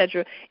better, et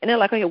cetera. And they're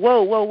like, okay,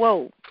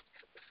 whoa.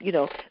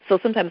 So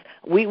sometimes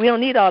we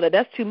don't need all that.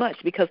 That's too much,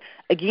 because,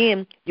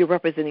 again, you're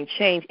representing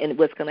change, and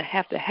what's going to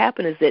have to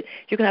happen is that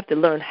you're going to have to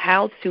learn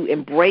how to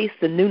embrace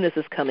the newness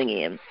that's coming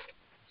in.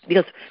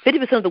 Because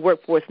 50% of the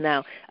workforce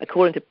now,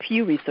 according to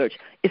Pew Research,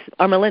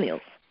 are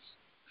millennials.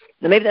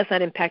 Now, maybe that's not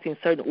impacting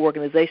certain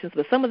organizations,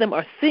 but some of them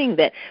are seeing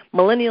that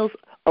millennials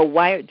are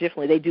wired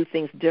differently. They do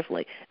things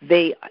differently.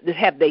 They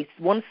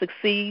want to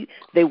succeed.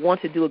 They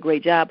want to do a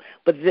great job,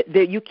 but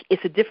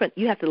it's a different.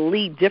 You have to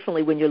lead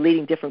differently when you're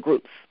leading different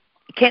groups.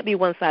 It can't be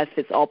one size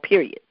fits all.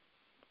 Period.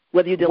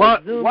 Whether you're doing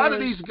Zoom. Why do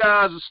these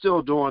guys are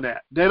still doing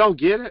that? They don't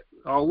get it.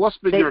 Or what's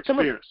been your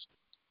experience?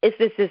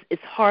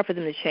 It's hard for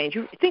them to change.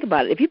 You think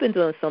about it. If you've been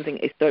doing something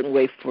a certain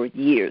way for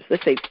years,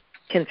 let's say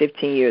 10,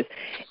 15 years,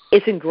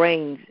 it's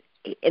ingrained,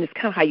 and it's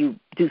kind of how you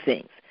do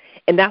things.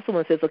 And now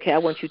someone says, okay, I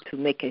want you to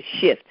make a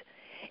shift.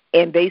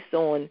 And based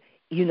on,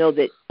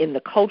 that in the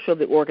culture of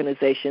the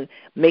organization,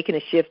 making a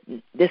shift,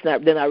 they're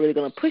not really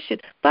going to push it,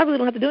 so I really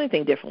don't have to do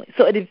anything differently.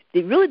 So it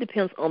really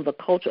depends on the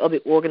culture of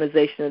the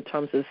organization in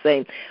terms of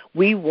saying,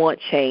 we want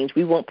change,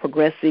 we want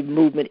progressive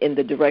movement in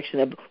the direction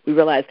of, we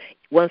realize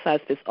one size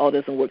fits all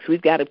doesn't work. So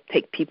we've got to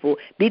take people,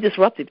 be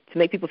disruptive to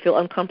make people feel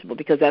uncomfortable,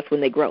 because that's when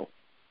they grow.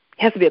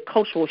 It has to be a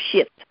cultural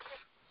shift.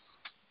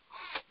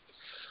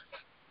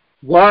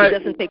 Why? It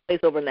doesn't take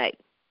place overnight.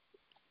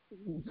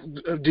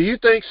 Do you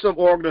think some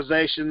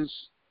organizations,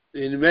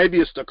 and maybe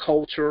it's the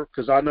culture,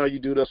 because I know you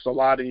do this a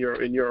lot in your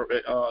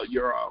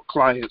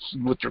clients,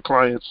 with your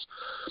clients.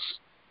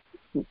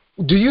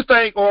 Do you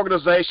think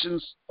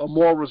organizations are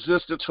more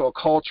resistant to a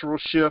cultural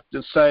shift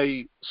than,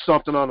 say,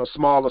 something on a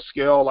smaller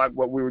scale like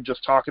what we were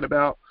just talking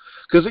about?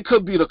 Because it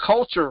could be the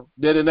culture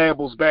that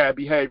enables bad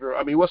behavior.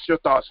 I mean, what's your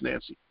thoughts,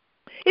 Nancy?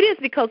 It is,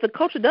 because the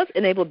culture does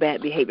enable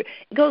bad behavior.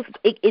 Because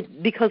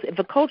if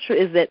the culture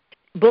is that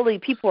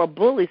people are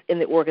bullies in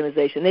the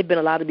organization, they've been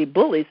allowed to be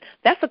bullies,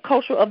 that's the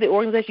culture of the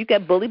organization. You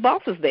got bully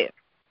bosses there.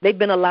 They've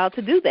been allowed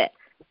to do that.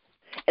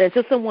 And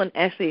until someone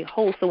actually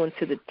holds someone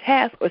to the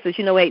task or says,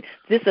 hey,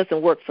 this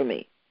doesn't work for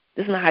me,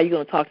 this is not how you're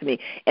going to talk to me,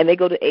 and they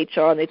go to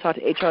HR and they talk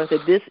to HR and say,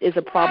 this is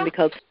a problem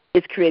because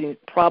it's creating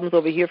problems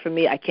over here for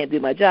me, I can't do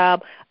my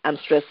job, I'm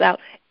stressed out.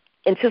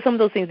 Until some of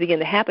those things begin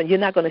to happen, you're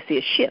not going to see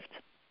a shift.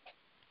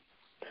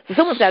 So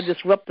someone's got to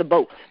disrupt the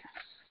boat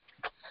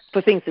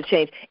for things to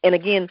change. And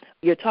again,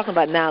 you're talking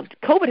about now,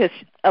 COVID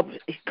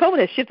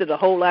has shifted a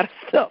whole lot of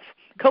stuff.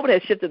 COVID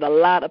has shifted a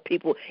lot of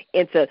people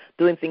into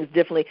doing things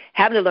differently,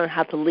 having to learn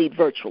how to lead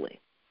virtually.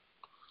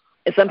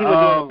 And some people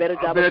are doing a better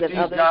job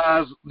than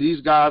others.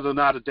 These guys are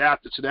not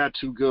adapted to that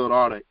too good,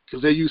 are they?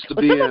 Because they used to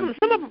be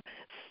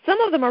some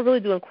of them are really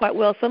doing quite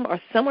well. Some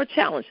are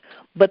challenged.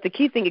 But the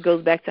key thing, it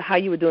goes back to how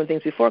you were doing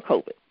things before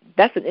COVID.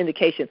 That's an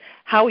indication.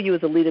 How were you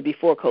as a leader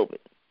before COVID?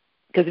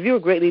 Because if you were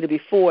a great leader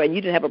before and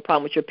you didn't have a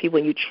problem with your people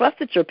and you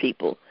trusted your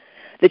people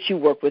that you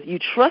work with, you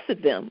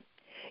trusted them,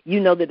 you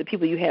know that the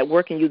people you had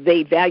working you,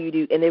 they valued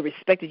you and they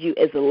respected you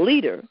as a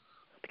leader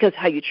because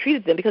how you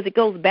treated them, because it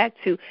goes back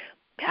to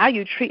how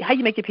you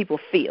make your people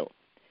feel.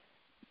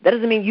 That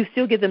doesn't mean you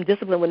still give them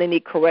discipline when they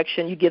need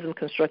correction. You give them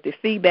constructive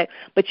feedback,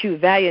 but you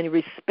value and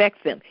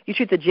respect them. You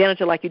treat the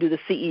janitor like you do the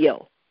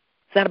CEO.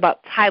 It's not about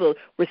title.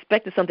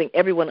 Respect is something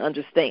everyone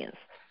understands.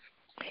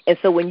 And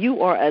so when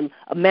you are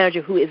a manager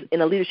who is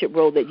in a leadership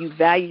role, that you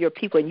value your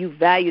people and you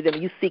value them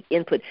and you seek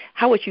input,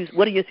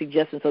 what are your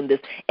suggestions on this?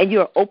 And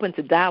you are open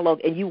to dialogue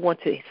and you want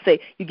to say,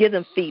 you give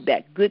them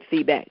feedback, good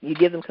feedback, you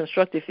give them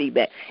constructive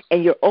feedback,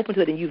 and you're open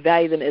to it and you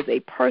value them as a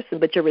person,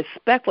 but you're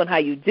respectful in how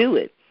you do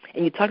it,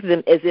 and you talk to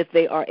them as if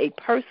they are a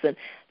person,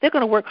 they're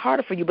going to work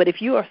harder for you. But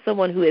if you are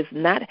someone who does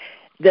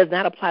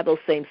not apply those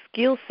same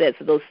skill sets,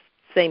 those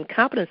same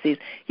competencies,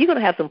 you're going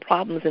to have some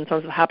problems in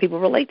terms of how people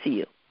relate to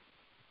you.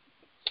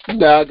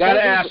 Now, I got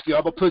to ask you,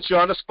 I'm going to put you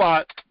on the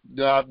spot.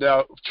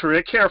 Now,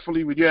 tread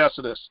carefully when you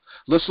answer this.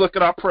 Let's look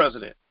at our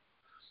president.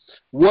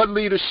 What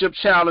leadership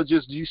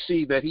challenges do you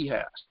see that he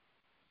has?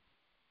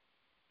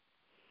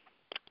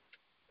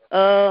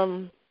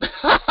 I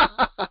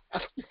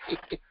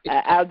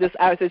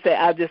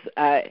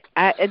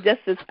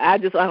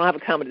don't have a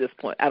comment at this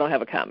point. I don't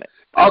have a comment.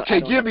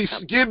 Okay, give me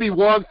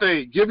one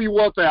thing. Give me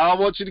one thing. I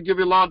want you to give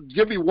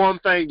me one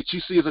thing that you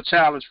see as a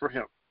challenge for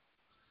him.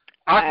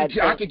 I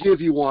can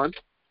give you one.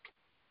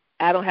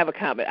 I don't have a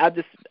comment. I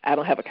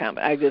don't have a comment.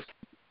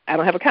 I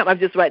don't have a comment. I'm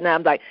just right now.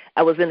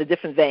 I was in a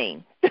different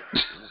vein.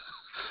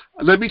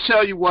 Let me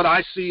tell you what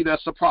I see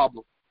that's a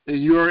problem,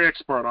 and you're an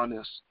expert on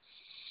this.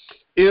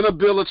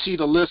 Inability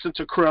to listen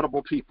to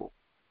credible people.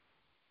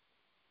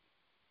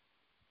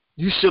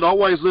 You should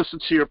always listen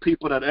to your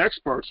people that are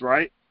experts,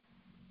 right?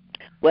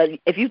 Well,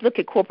 if you look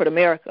at corporate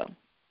America,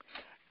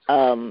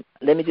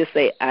 let me just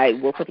say I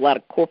work with a lot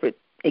of corporate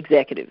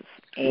executives,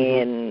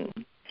 and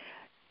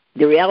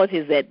the reality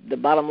is that the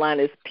bottom line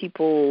is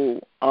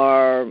people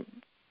are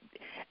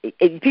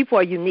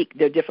unique.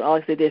 They're different.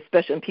 Obviously, they're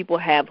special, and people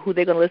have who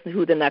they're going to listen to,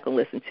 who they're not going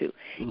to listen to.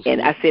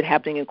 And I see it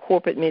happening in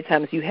corporate. Many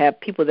times you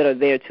have people that are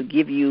there to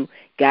give you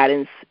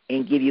guidance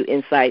and give you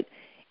insight,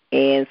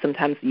 and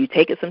sometimes you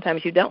take it,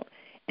 sometimes you don't.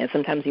 And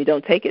sometimes you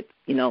don't take it,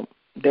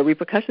 there are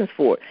repercussions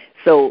for it.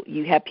 So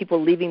you have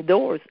people leaving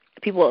doors.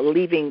 People are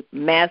leaving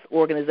mass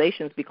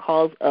organizations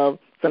because of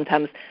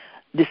sometimes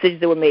decisions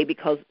that were made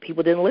because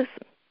people didn't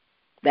listen.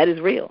 That is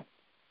real.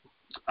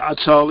 I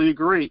totally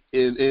agree.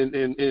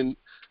 And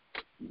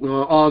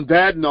on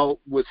that note,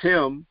 with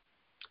him,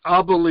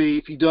 I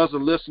believe he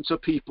doesn't listen to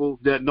people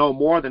that know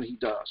more than he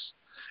does.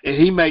 And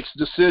he makes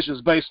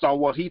decisions based on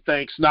what he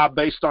thinks, not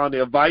based on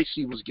the advice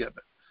he was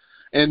given.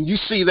 And you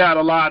see that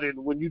a lot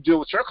when you deal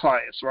with your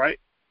clients, right?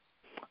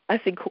 I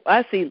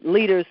see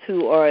leaders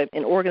who are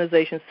in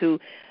organizations who,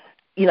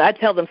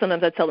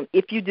 sometimes I tell them,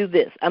 if you do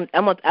this,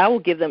 I will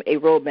give them a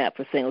roadmap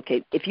for saying,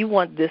 okay, if you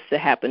want this to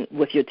happen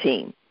with your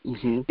team,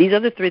 these are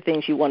the 3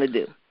 things you want to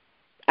do.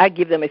 I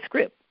give them a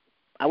script.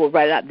 I will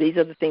write out, these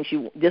are the things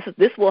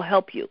this will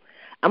help you.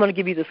 I'm going to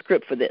give you the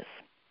script for this.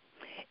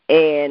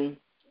 And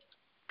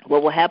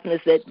what will happen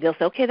is that they'll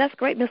say, okay, that's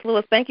great, Ms.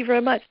 Lewis, thank you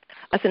very much.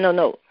 I said,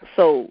 no.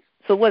 So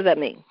what does that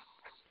mean?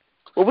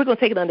 Well, we're going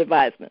to take it under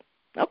advisement.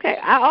 Okay,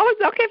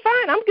 okay,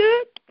 fine, I'm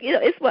good.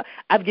 It's what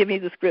I've given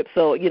you the script.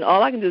 So,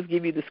 all I can do is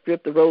give you the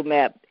script, the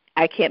roadmap.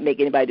 I can't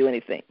make anybody do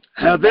anything.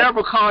 Have they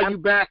ever called you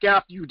back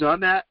after you've done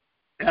that?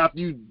 After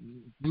you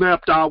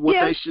mapped out what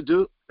they should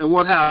do? And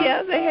what happened?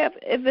 Yeah, they have.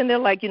 And then they're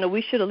like,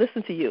 we should have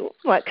listened to you.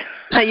 Like,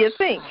 how you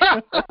think?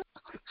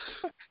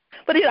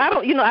 But I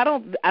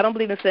don't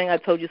believe in saying I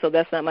told you so.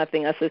 That's not my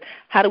thing. I said,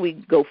 how do we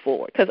go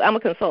forward? Because I'm a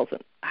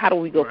consultant. How do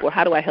we go forward?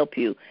 How do I help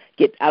you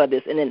get out of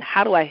this? And then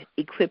how do I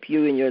equip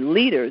you and your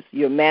leaders,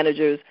 your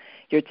managers,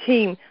 your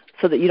team,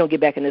 so that you don't get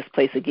back in this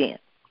place again?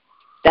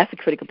 That's a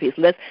critical piece.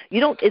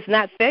 It's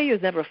not failure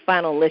is never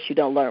final unless you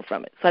don't learn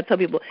from it. So I tell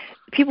people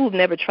who've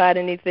never tried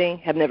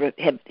anything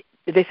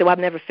if they say, well, I've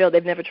never failed,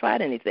 they've never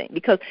tried anything,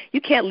 because you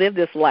can't live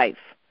this life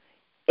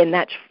and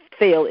not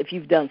fail if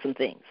you've done some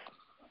things.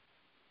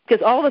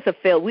 Because all of us have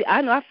failed.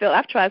 I know I failed.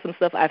 I've tried some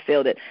stuff. I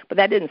failed it. But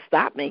that didn't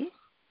stop me.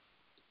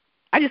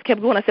 I just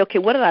kept going. I said, okay,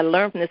 what did I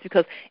learn from this?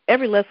 Because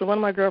every lesson, one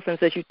of my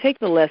girlfriends says, you take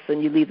the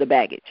lesson, you leave the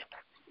baggage.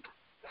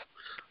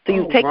 So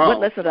you take what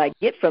lesson did I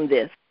get from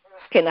this?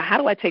 Okay, now how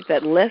do I take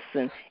that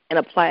lesson and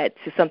apply it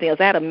to something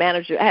else? I had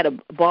a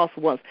boss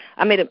once.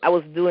 I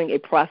was doing a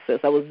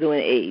process. I was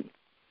doing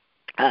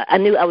I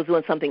knew I was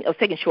doing something. I was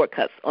taking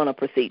shortcuts on a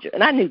procedure,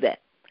 and I knew that.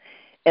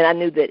 And I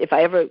knew that if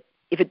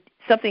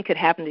something could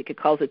happen that could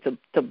cause it to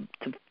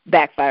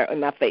backfire in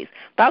my face.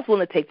 But I was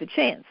willing to take the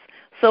chance.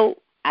 So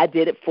I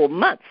did it for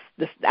months.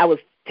 I was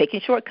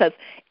taking shortcuts,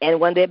 and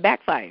one day it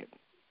backfired.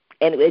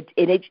 And it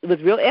was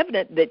real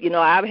evident that,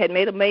 I had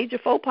made a major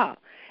faux pas.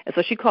 And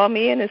so she called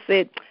me in and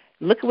said,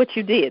 look at what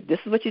you did. This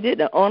is what you did.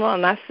 Now, on and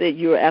on. And I said,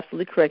 you're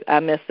absolutely correct.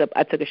 I messed up.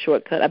 I took a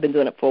shortcut. I've been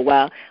doing it for a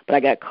while, but I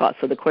got caught.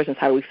 So the question is,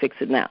 how do we fix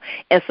it now?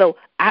 And so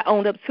I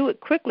owned up to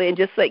it quickly and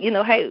just said,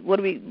 hey,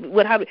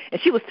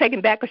 and she was taken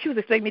back because she was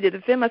expecting me to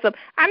defend myself.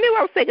 I knew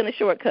I was taking a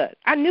shortcut.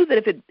 I knew that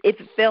if it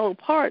fell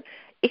apart,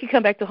 it could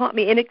come back to haunt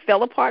me, and it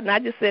fell apart. And I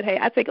just said, hey,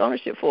 I take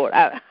ownership for it.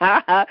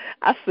 I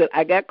said,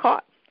 I got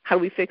caught. How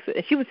do we fix it?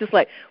 And she was just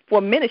like, for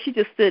a minute, she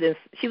just stood and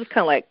she was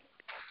kind of like,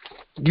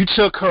 you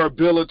took her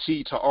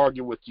ability to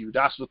argue with you.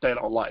 That's what they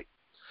don't like.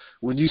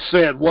 When you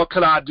said, what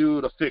could I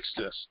do to fix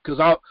this?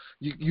 Because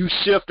you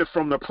shifted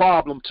from the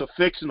problem to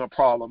fixing the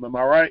problem. Am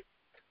I right?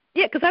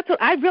 Yeah, because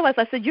I realized,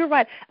 I said, you're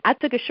right. I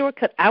took a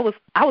shortcut. I was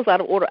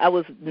out of order. I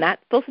was not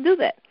supposed to do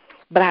that.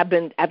 But I've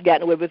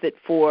gotten away with it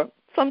for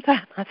some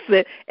time. I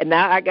said, and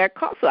now I got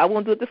caught, so I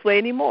won't do it this way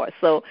anymore.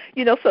 So,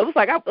 so it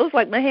was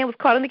like my hand was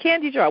caught in the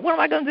candy jar. What am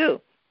I going to do?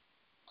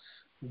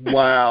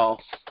 Wow.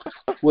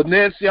 Well,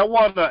 Nancy, I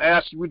wanted to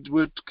ask you,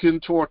 we're getting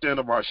toward the end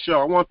of our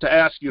show. I want to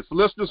ask you, if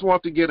listeners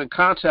want to get in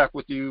contact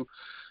with you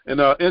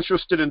and are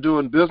interested in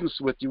doing business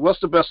with you,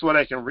 what's the best way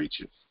they can reach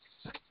you?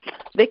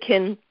 They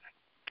can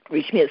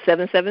reach me at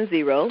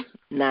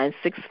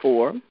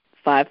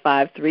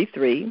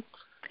 770-964-5533,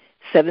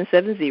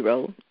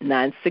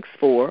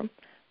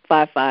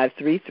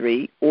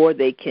 770-964-5533, or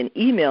they can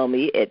email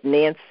me at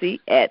nancy@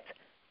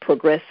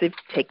 Progressive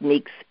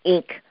Techniques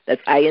Inc.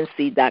 That's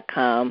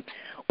INC.com.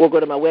 Or go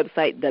to my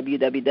website,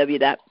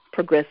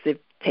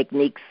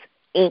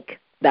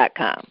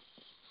 www.progressivetechniquesinc.com.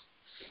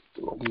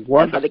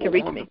 That's how they can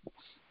reach me.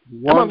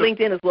 I'm on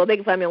LinkedIn as well. They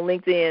can find me on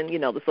LinkedIn,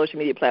 the social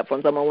media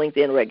platforms. I'm on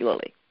LinkedIn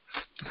regularly.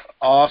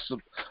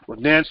 Awesome. Well,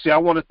 Nancy, I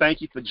want to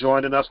thank you for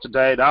joining us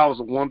today. That was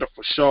a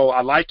wonderful show.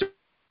 I'd like to,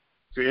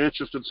 if you're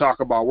interested in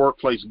talking about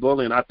workplace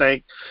bullying, I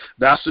think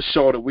that's a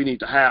show that we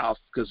need to have,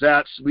 because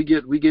we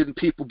getting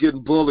people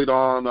getting bullied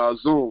on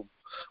Zoom.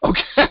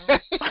 Okay.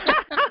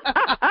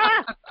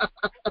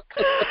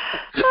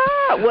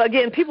 Well,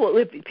 again,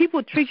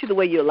 people treat you the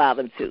way you allow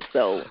them to.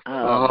 So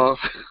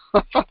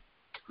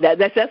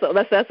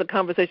that's a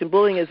conversation.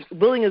 Bullying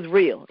is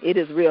real. It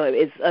is real.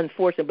 It's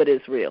unfortunate, but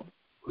it's real.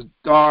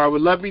 All right.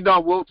 Well, let me know.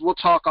 We'll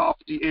talk off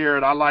the air,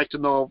 and I'd like to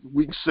know if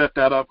we can set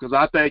that up, because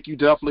I think you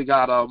definitely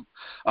got a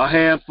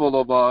handful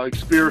of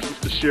experiences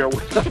to share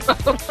with us.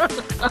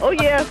 Oh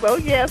yes.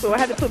 So I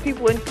had to put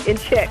people in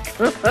check.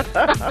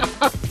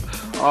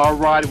 All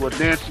righty. Well,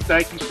 Nancy,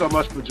 thank you so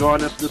much for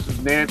joining us. This is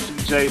Nancy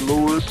J.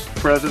 Lewis,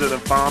 President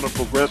and Founder of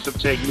Progressive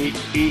Techniques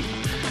Inc.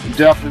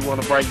 Definitely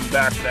want to bring you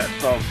back to that.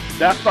 So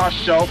that's our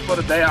show for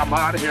today. I'm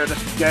out of here. This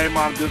is Game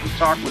On Business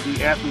Talk with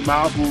D. Anthony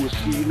Miles. We will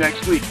see you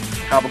next week.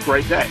 Have a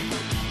great day.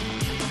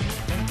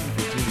 Thank you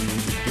for tuning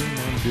in to Game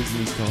On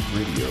Business Talk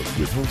Radio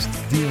with host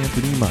D.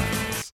 Anthony Miles.